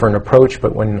different approach,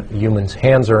 but when humans'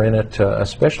 hands are in it,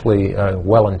 especially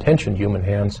well-intentioned human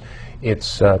hands,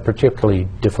 it's particularly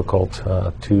difficult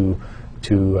to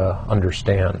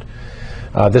understand.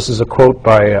 This is a quote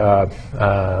by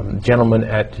a gentleman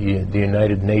at the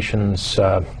United Nations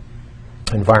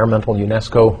Environmental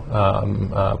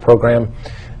UNESCO program,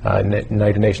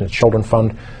 United Nations Children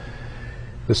Fund.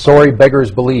 The story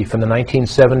beggars belief. In the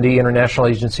 1970, international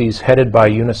agencies headed by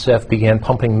UNICEF began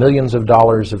pumping millions of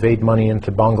dollars of aid money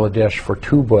into Bangladesh for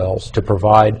tube wells to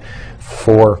provide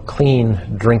for clean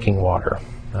drinking water.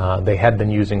 They had been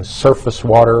using surface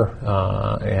water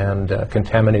and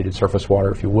contaminated surface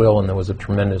water, if you will, and there was a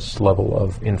tremendous level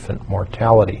of infant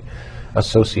mortality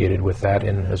associated with that,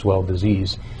 and as well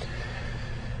disease.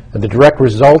 The direct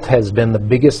result has been the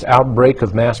biggest outbreak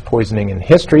of mass poisoning in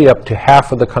history. Up to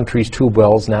half of the country's tube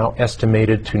wells, now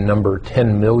estimated to number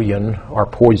 10 million, are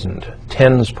poisoned.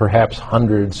 Tens, perhaps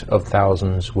hundreds of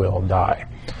thousands will die.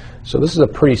 So this is a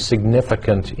pretty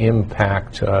significant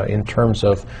impact in terms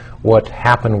of what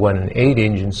happened when an aid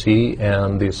agency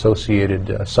and the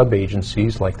associated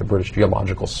sub-agencies like the British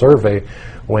Geological Survey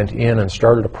went in and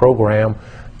started a program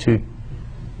to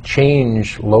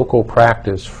change local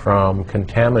practice from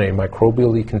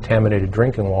microbially contaminated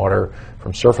drinking water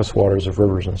from surface waters of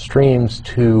rivers and streams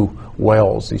to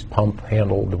wells, these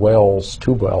pump-handled wells,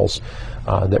 tube wells,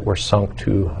 that were sunk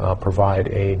to provide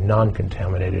a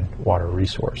non-contaminated water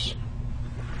resource.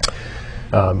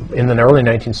 In the early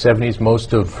 1970s,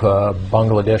 most of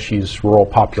Bangladesh's rural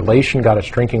population got its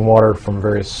drinking water from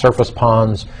various surface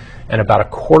ponds, and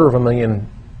about 250,000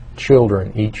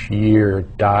 children each year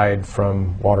died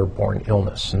from waterborne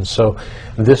illness. And so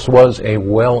this was a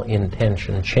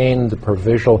well-intentioned chain. The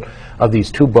provision of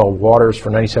these tube well waters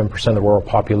for 97% of the rural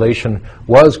population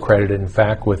was credited, in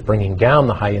fact, with bringing down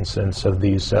the high incidence of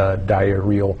these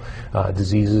diarrheal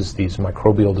diseases, these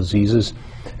microbial diseases,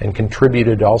 and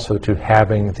contributed also to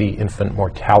having the infant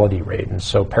mortality rate. And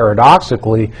so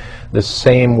paradoxically, the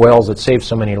same wells that saved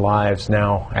so many lives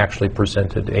now actually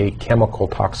presented a chemical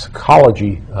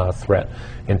toxicology threat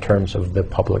in terms of the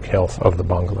public health of the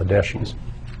Bangladeshis.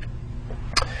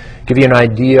 Give you an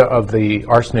idea of the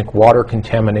arsenic water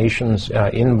contaminations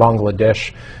in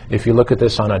Bangladesh. If you look at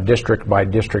this on a district by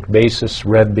district basis,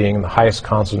 red being the highest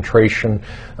concentration,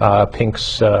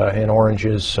 pinks and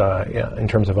oranges in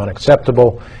terms of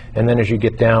unacceptable, and then as you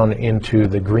get down into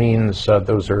the greens,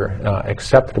 those are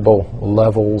acceptable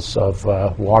levels of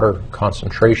water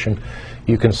concentration.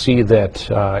 You can see that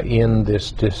in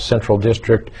this central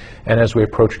district, and as we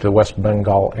approach the West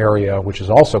Bengal area, which is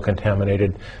also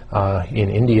contaminated in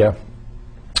India,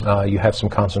 you have some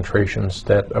concentrations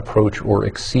that approach or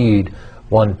exceed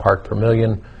 1 part per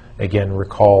million. Again,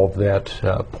 recall that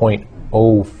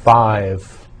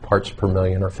 0.05 parts per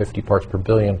million or 50 parts per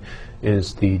billion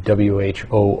is the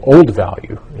WHO old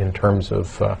value in terms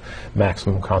of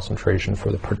maximum concentration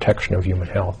for the protection of human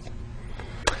health.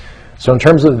 So in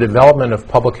terms of the development of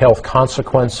public health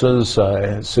consequences,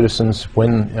 citizens,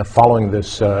 when following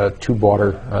this tube well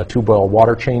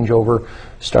water changeover,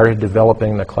 started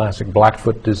developing the classic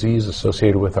Blackfoot disease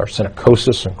associated with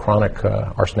arsenicosis and chronic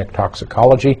arsenic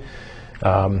toxicology.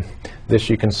 This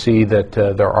you can see that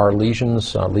there are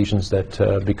lesions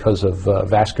that because of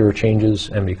vascular changes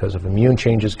and because of immune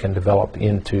changes can develop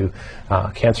into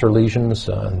cancer lesions.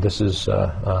 This is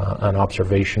an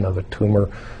observation of a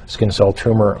tumor, skin cell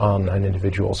tumor on an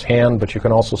individual's hand, but you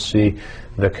can also see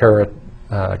the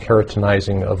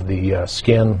keratinizing of the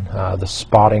skin, the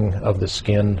spotting of the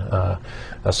skin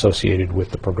associated with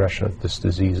the progression of this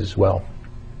disease as well.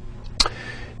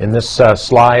 In this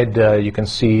slide, you can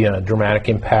see a dramatic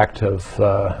impact of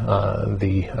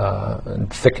the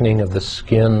thickening of the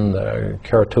skin, the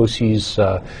keratoses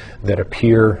that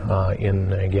appear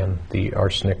in, again, the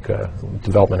arsenic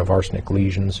development of arsenic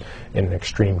lesions in an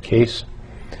extreme case.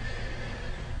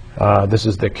 This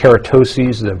is the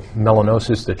keratoses, the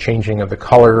melanosis, the changing of the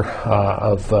color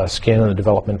of skin and the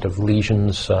development of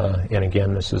lesions. And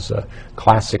again, this is a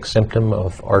classic symptom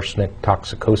of arsenic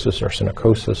toxicosis,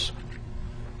 arsenicosis.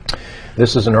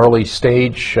 This is an early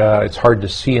stage. It's hard to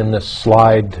see in this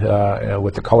slide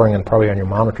with the coloring and probably on your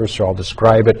monitor, so I'll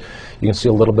describe it. You can see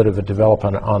a little bit of a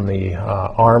development on the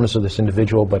arms of this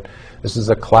individual, but this is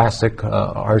a classic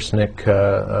arsenic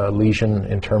lesion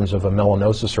in terms of a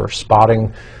melanosis or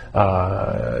spotting.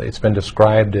 It's been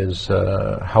described as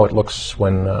how it looks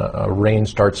when rain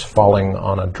starts falling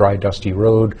on a dry, dusty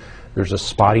road. There's a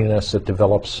spottiness that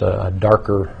develops, a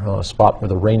darker spot where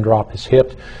the raindrop is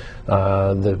hit.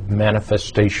 The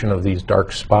manifestation of these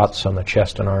dark spots on the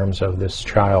chest and arms of this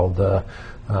child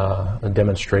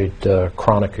demonstrate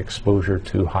chronic exposure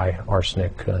to high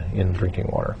arsenic in drinking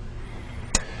water.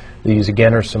 These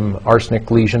again are some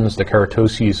arsenic lesions. The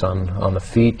keratoses on the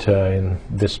feet in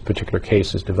this particular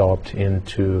case is developed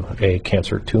into a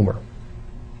cancer tumor.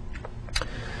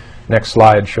 Next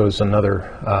slide shows another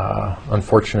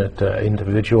unfortunate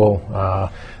individual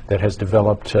that has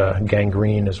developed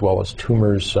gangrene as well as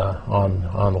tumors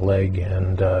on the leg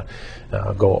and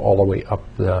go all the way up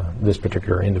this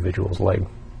particular individual's leg.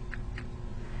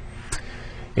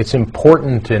 It's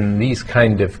important in these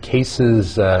kind of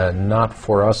cases, not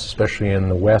for us, especially in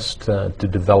the West, to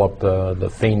develop the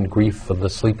feigned grief of the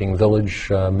sleeping village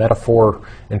metaphor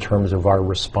in terms of our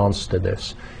response to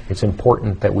this. It's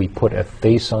important that we put a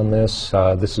face on this.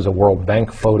 This is a World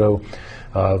Bank photo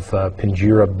of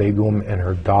Pinjira Begum and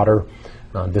her daughter.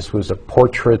 This was a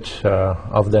portrait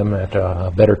of them at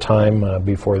a better time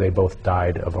before they both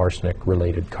died of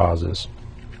arsenic-related causes.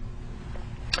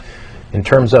 In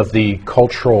terms of the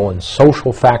cultural and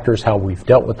social factors, how we've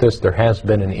dealt with this, there has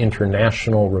been an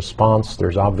international response.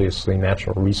 There's obviously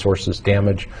natural resources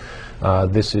damage.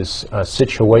 This is a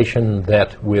situation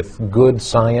that with good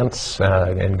science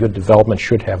and good development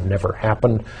should have never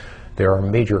happened. There are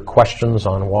major questions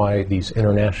on why these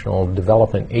international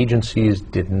development agencies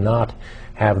did not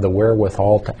have the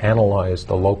wherewithal to analyze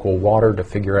the local water to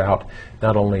figure out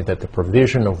not only that the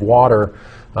provision of water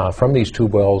from these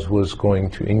tube wells was going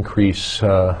to increase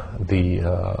the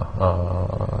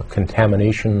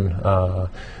contamination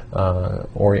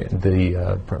or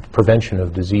the prevention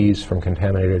of disease from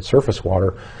contaminated surface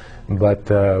water, but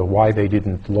why they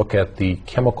didn't look at the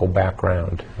chemical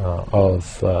background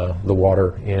of the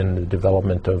water in the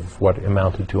development of what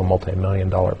amounted to a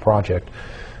multi-million-dollar project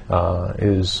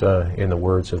is, in the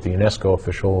words of the UNESCO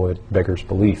official, it beggars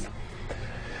belief.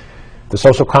 The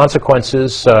social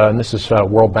consequences, and this is a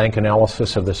World Bank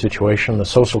analysis of the situation, the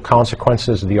social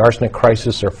consequences of the arsenic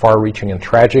crisis are far-reaching and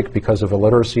tragic. Because of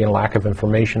illiteracy and lack of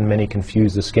information, many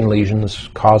confuse the skin lesions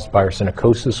caused by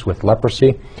arsenicosis with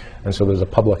leprosy, and so there's a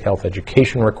public health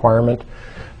education requirement.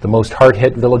 The most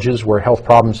hard-hit villages where health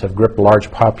problems have gripped a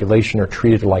large population are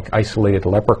treated like isolated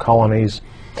leper colonies.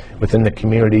 Within the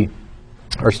community,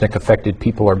 arsenic-affected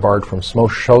people are barred from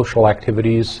social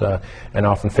activities and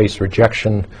often face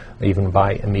rejection even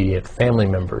by immediate family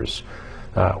members.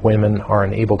 Women are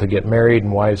unable to get married,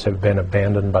 and wives have been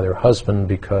abandoned by their husband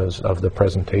because of the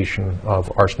presentation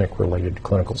of arsenic-related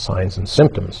clinical signs and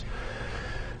symptoms.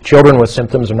 Children with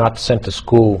symptoms are not sent to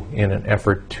school in an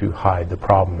effort to hide the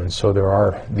problem, and so there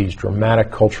are these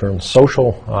dramatic cultural and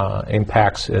social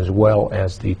impacts as well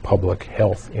as the public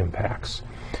health impacts.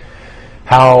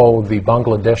 how the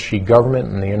Bangladeshi government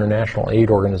and the international aid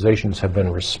organizations have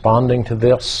been responding to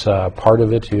this. Part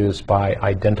of it is by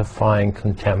identifying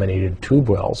contaminated tube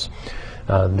wells.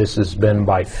 This has been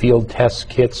by field test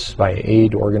kits, by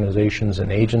aid organizations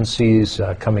and agencies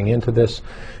coming into this.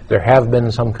 There have been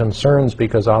some concerns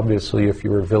because obviously if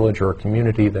you're a village or a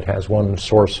community that has one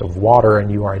source of water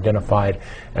and you are identified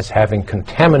as having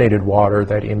contaminated water,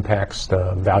 that impacts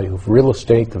the value of real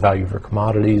estate, the value of your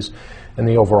commodities, and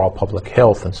the overall public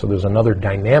health. And so there's another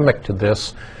dynamic to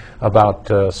this about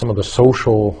some of the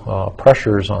social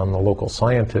pressures on the local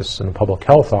scientists and public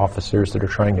health officers that are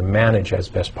trying to manage as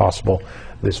best possible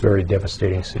this very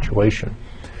devastating situation.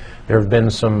 There have been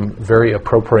some very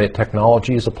appropriate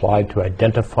technologies applied to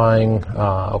identifying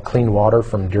clean water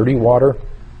from dirty water.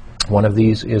 One of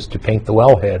these is to paint the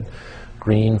wellhead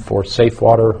green for safe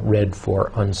water, red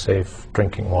for unsafe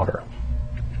drinking water.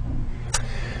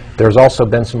 There's also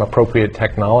been some appropriate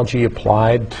technology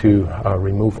applied to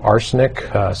remove arsenic.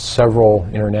 Several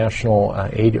international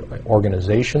aid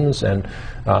organizations and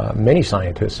many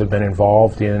scientists have been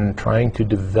involved in trying to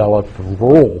develop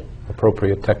rural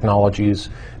appropriate technologies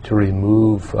to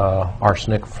remove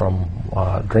arsenic from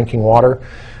drinking water.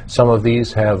 Some of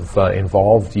these have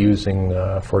involved using,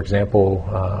 for example,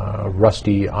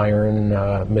 rusty iron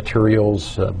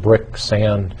materials, brick,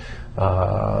 sand,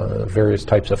 various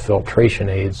types of filtration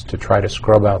aids to try to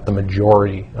scrub out the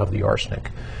majority of the arsenic.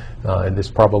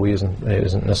 This probably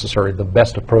isn't necessarily the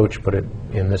best approach, but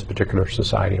in this particular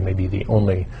society may be the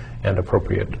only and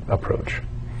appropriate approach.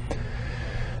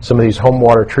 Some of these home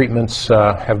water treatments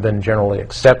have been generally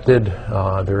accepted.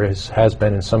 There has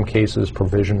been, in some cases,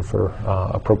 provision for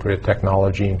appropriate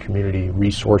technology and community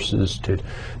resources to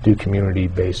do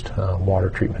community-based water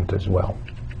treatment as well.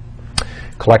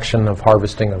 Collection of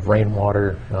harvesting of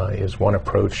rainwater is one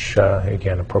approach,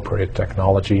 again, appropriate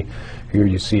technology. Here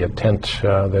you see a tent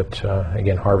that,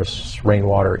 again, harvests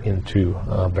rainwater into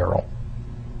a barrel.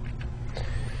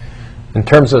 In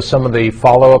terms of some of the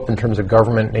follow-up, in terms of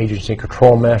government and agency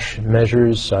control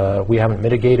measures, we haven't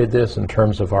mitigated this in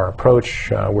terms of our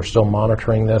approach. We're still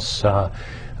monitoring this.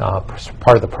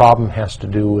 Part of the problem has to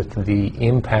do with the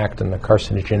impact and the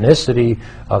carcinogenicity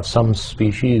of some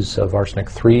species of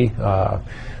arsenic-3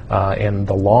 and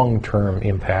the long-term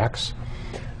impacts.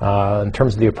 In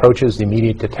terms of the approaches, the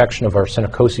immediate detection of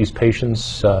arsenicosis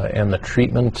patients and the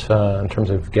treatment in terms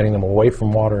of getting them away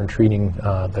from water and treating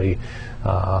the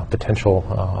potential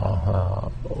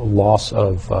loss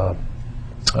of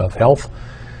health.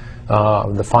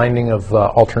 The finding of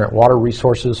alternate water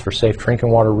resources for safe drinking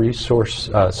water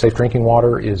safe drinking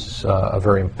water is a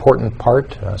very important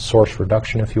part, source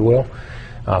reduction, if you will.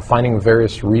 Finding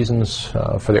various reasons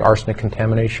for the arsenic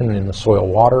contamination in the soil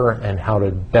water and how to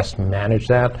best manage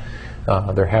that.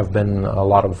 There have been a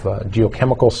lot of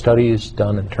geochemical studies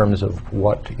done in terms of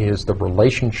what is the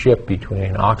relationship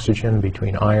between oxygen,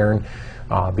 between iron,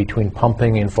 between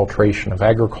pumping, infiltration of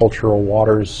agricultural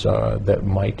waters that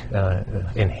might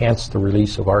enhance the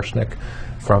release of arsenic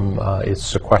from its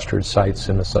sequestered sites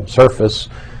in the subsurface.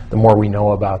 The more we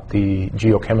know about the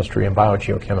geochemistry and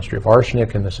biogeochemistry of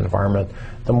arsenic in this environment,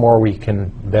 the more we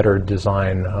can better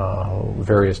design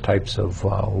various types of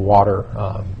water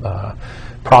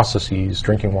processes,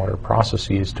 drinking water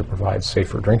processes, to provide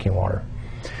safer drinking water.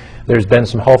 There's been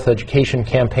some health education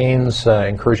campaigns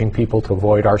encouraging people to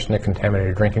avoid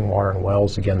arsenic-contaminated drinking water in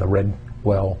wells. Again, the red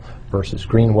well versus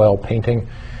green well painting.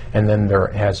 And then there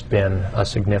has been a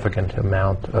significant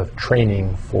amount of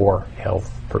training for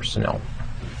health personnel.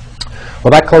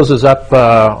 Well, that closes up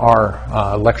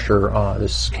our lecture,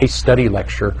 this case study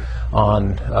lecture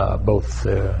on both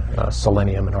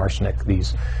selenium and arsenic,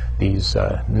 these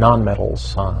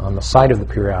nonmetals on the side of the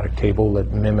periodic table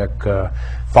that mimic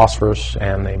phosphorus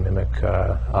and they mimic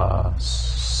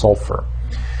sulfur.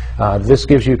 This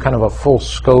gives you kind of a full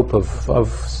scope of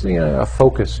a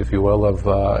focus, if you will, of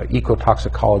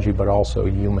ecotoxicology, but also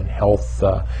human health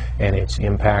and its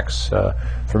impacts.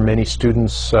 For many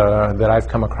students that I've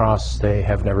come across, they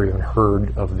have never even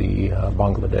heard of the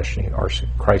Bangladeshi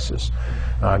arsenic crisis.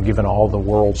 Given all the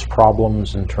world's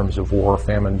problems in terms of war,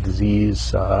 famine,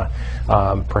 disease,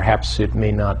 perhaps it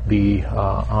may not be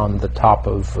on the top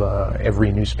of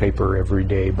every newspaper every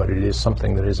day, but it is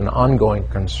something that is an ongoing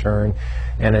concern,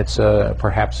 and it's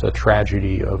perhaps a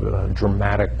tragedy of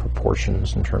dramatic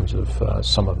proportions in terms of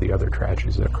some of the other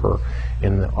tragedies that occur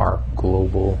in our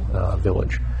global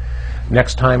village.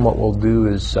 Next time what we'll do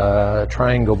is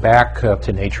try and go back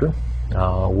to nature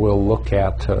We'll look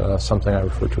at something I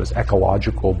refer to as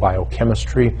ecological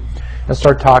biochemistry and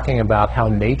start talking about how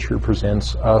nature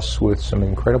presents us with some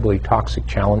incredibly toxic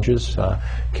challenges,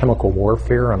 chemical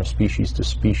warfare on a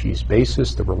species-to-species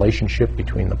basis, the relationship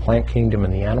between the plant kingdom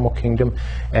and the animal kingdom,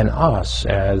 and us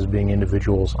as being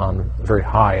individuals on very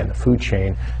high in the food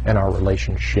chain and our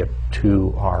relationship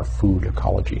to our food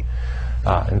ecology.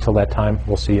 Until that time,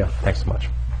 we'll see you. Thanks so much.